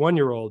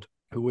 81-year-old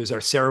who was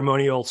our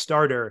ceremonial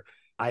starter,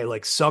 I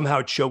like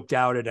somehow choked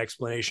out an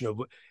explanation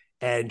of,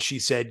 and she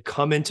said,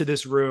 come into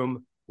this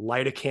room,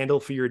 light a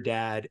candle for your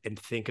dad and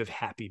think of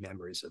happy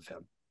memories of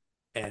him.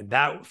 And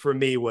that for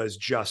me was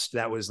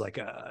that was like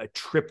a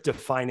trip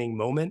defining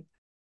moment.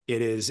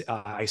 It is,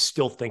 I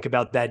still think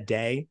about that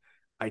day.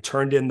 I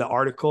turned in the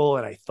article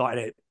and I thought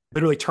it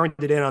literally turned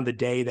it in on the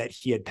day that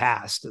he had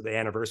passed, the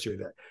anniversary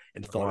of it,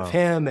 and thought of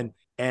him.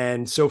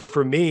 And so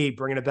for me,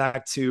 bringing it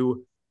back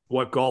to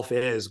what golf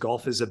is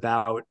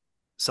about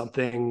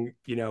something,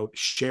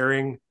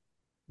 sharing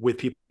with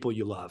people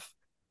you love.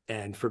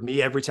 And for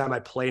me, every time I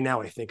play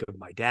now, I think of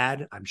my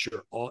dad. I'm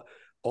sure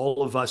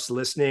all of us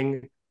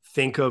listening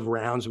think of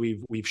rounds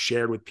we've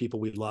shared with people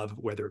we love,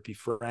 whether it be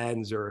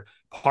friends or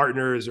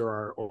partners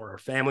or our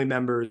family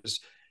members.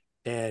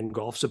 And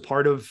golf's a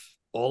part of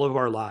all of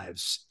our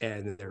lives.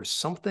 And there's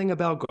something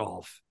about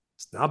golf.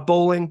 It's not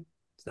bowling.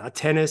 It's not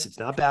tennis. It's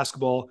not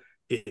basketball.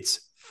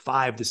 It's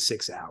 5 to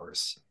 6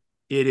 hours.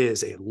 it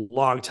is a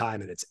long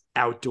time and it's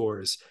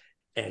outdoors,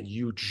 and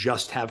you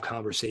just have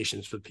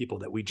conversations with people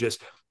that we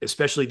just,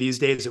 especially these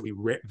days, that we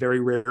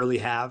very rarely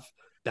have.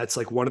 That's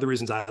like one of the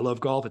reasons I love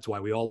golf. It's why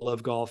we all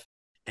love golf.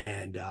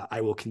 And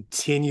I will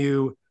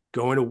continue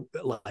going to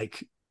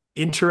like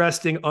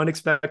interesting,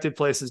 unexpected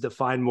places to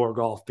find more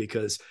golf,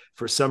 because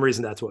for some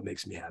reason, that's what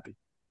makes me happy.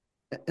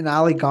 And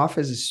Ollie, golf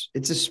it's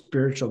a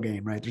spiritual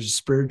game, right? There's a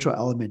spiritual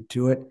element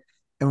to it.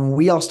 And when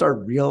we all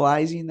start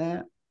realizing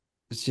that,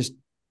 it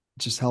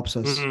just helps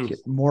us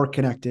get more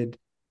connected.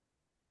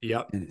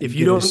 Yep. If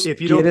you don't think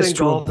golf,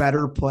 to a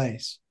better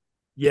place.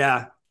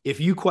 Yeah. If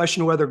you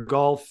question whether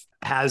golf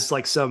has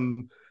like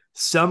some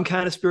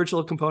kind of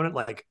spiritual component,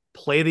 like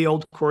play the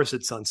old course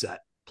at sunset,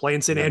 play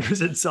in St.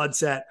 Andrews at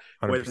sunset,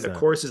 100%. When the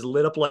course is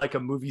lit up like a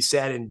movie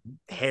set and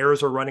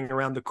hares are running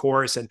around the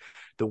course and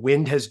the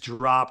wind has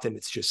dropped and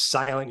it's just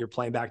silent. You're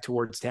playing back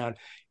towards town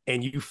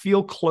and you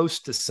feel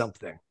close to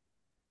something.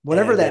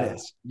 Whatever that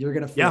is, you're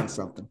going to feel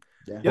something.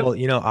 Yeah.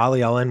 Well,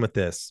 Ollie, I'll end with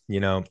this.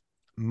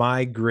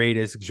 My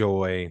greatest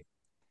joy,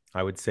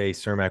 I would say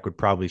Cermak would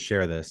probably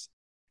share this,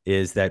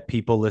 is that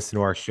people listen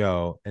to our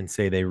show and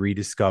say they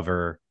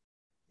rediscover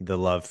the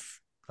love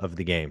of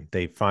the game.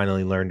 They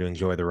finally learn to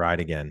enjoy the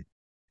ride again.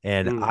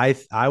 And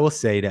I will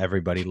say to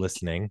everybody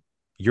listening,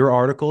 your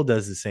article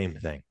does the same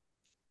thing.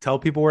 Tell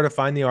people where to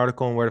find the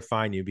article and where to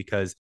find you,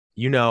 because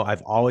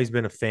I've always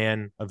been a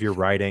fan of your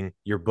writing.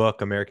 Your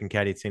book, American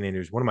Caddy at St.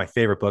 Andrews, one of my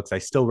favorite books. I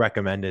still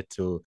recommend it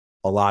to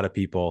a lot of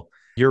people.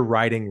 Your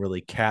writing really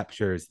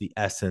captures the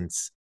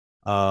essence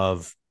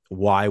of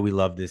why we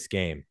love this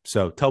game.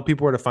 So tell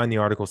people where to find the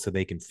article so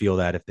they can feel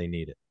that if they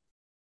need it.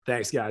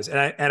 Thanks, guys.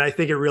 And I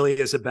think it really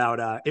is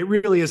about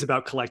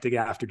collecting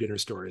after dinner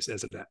stories,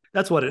 isn't it?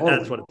 That's what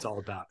it's all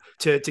about.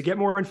 To get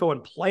more info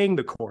on playing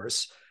the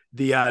course,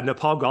 the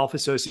Nepal Golf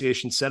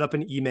Association set up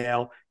an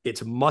email.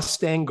 It's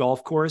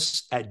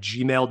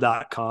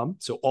mustanggolfcourse@gmail.com.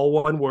 So all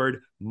one word,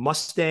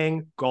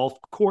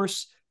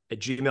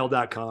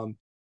 mustanggolfcourse@gmail.com.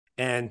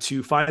 And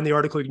to find the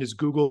article, you can just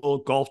Google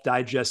Golf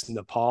Digest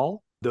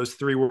Nepal. Those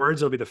 3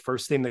 words will be the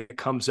first thing that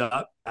comes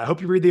up. I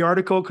hope you read the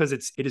article, because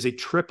it is a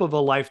trip of a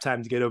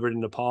lifetime to get over to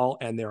Nepal.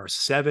 And there are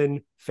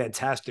 7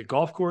 fantastic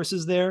golf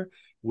courses there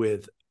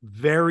with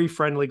very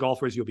friendly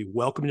golfers. You'll be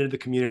welcomed into the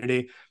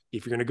community.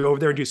 If you're going to go over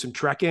there and do some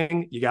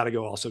trekking, you got to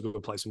go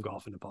play some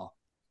golf in Nepal.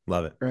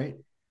 Love it. Right.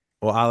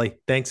 Well, Ollie,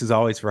 thanks as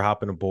always for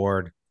hopping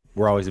aboard.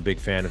 We're always a big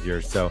fan of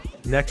yours. So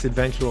next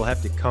adventure, we'll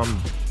have to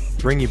come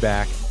bring you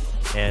back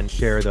and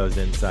share those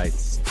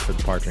insights for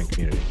the Par Train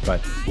community.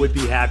 But would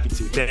be happy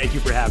to. Thank you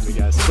for having me,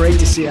 guys. Great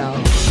to see you,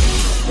 Alan.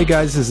 Hey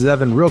guys, this is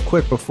Evan. Real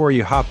quick before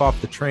you hop off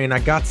the train, I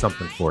got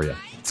something for you.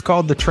 It's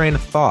called The Train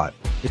of Thought.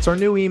 It's our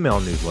new email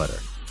newsletter.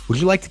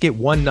 Would you like to get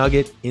one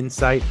nugget,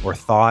 insight, or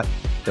thought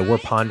that we're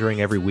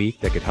pondering every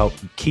week that could help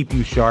keep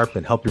you sharp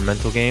and help your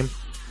mental game?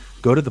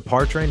 Go to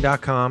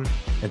thepartrain.com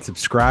and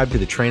subscribe to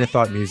the Train of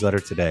Thought newsletter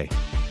today.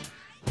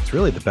 It's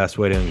really the best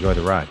way to enjoy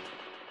the ride.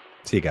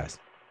 See you guys.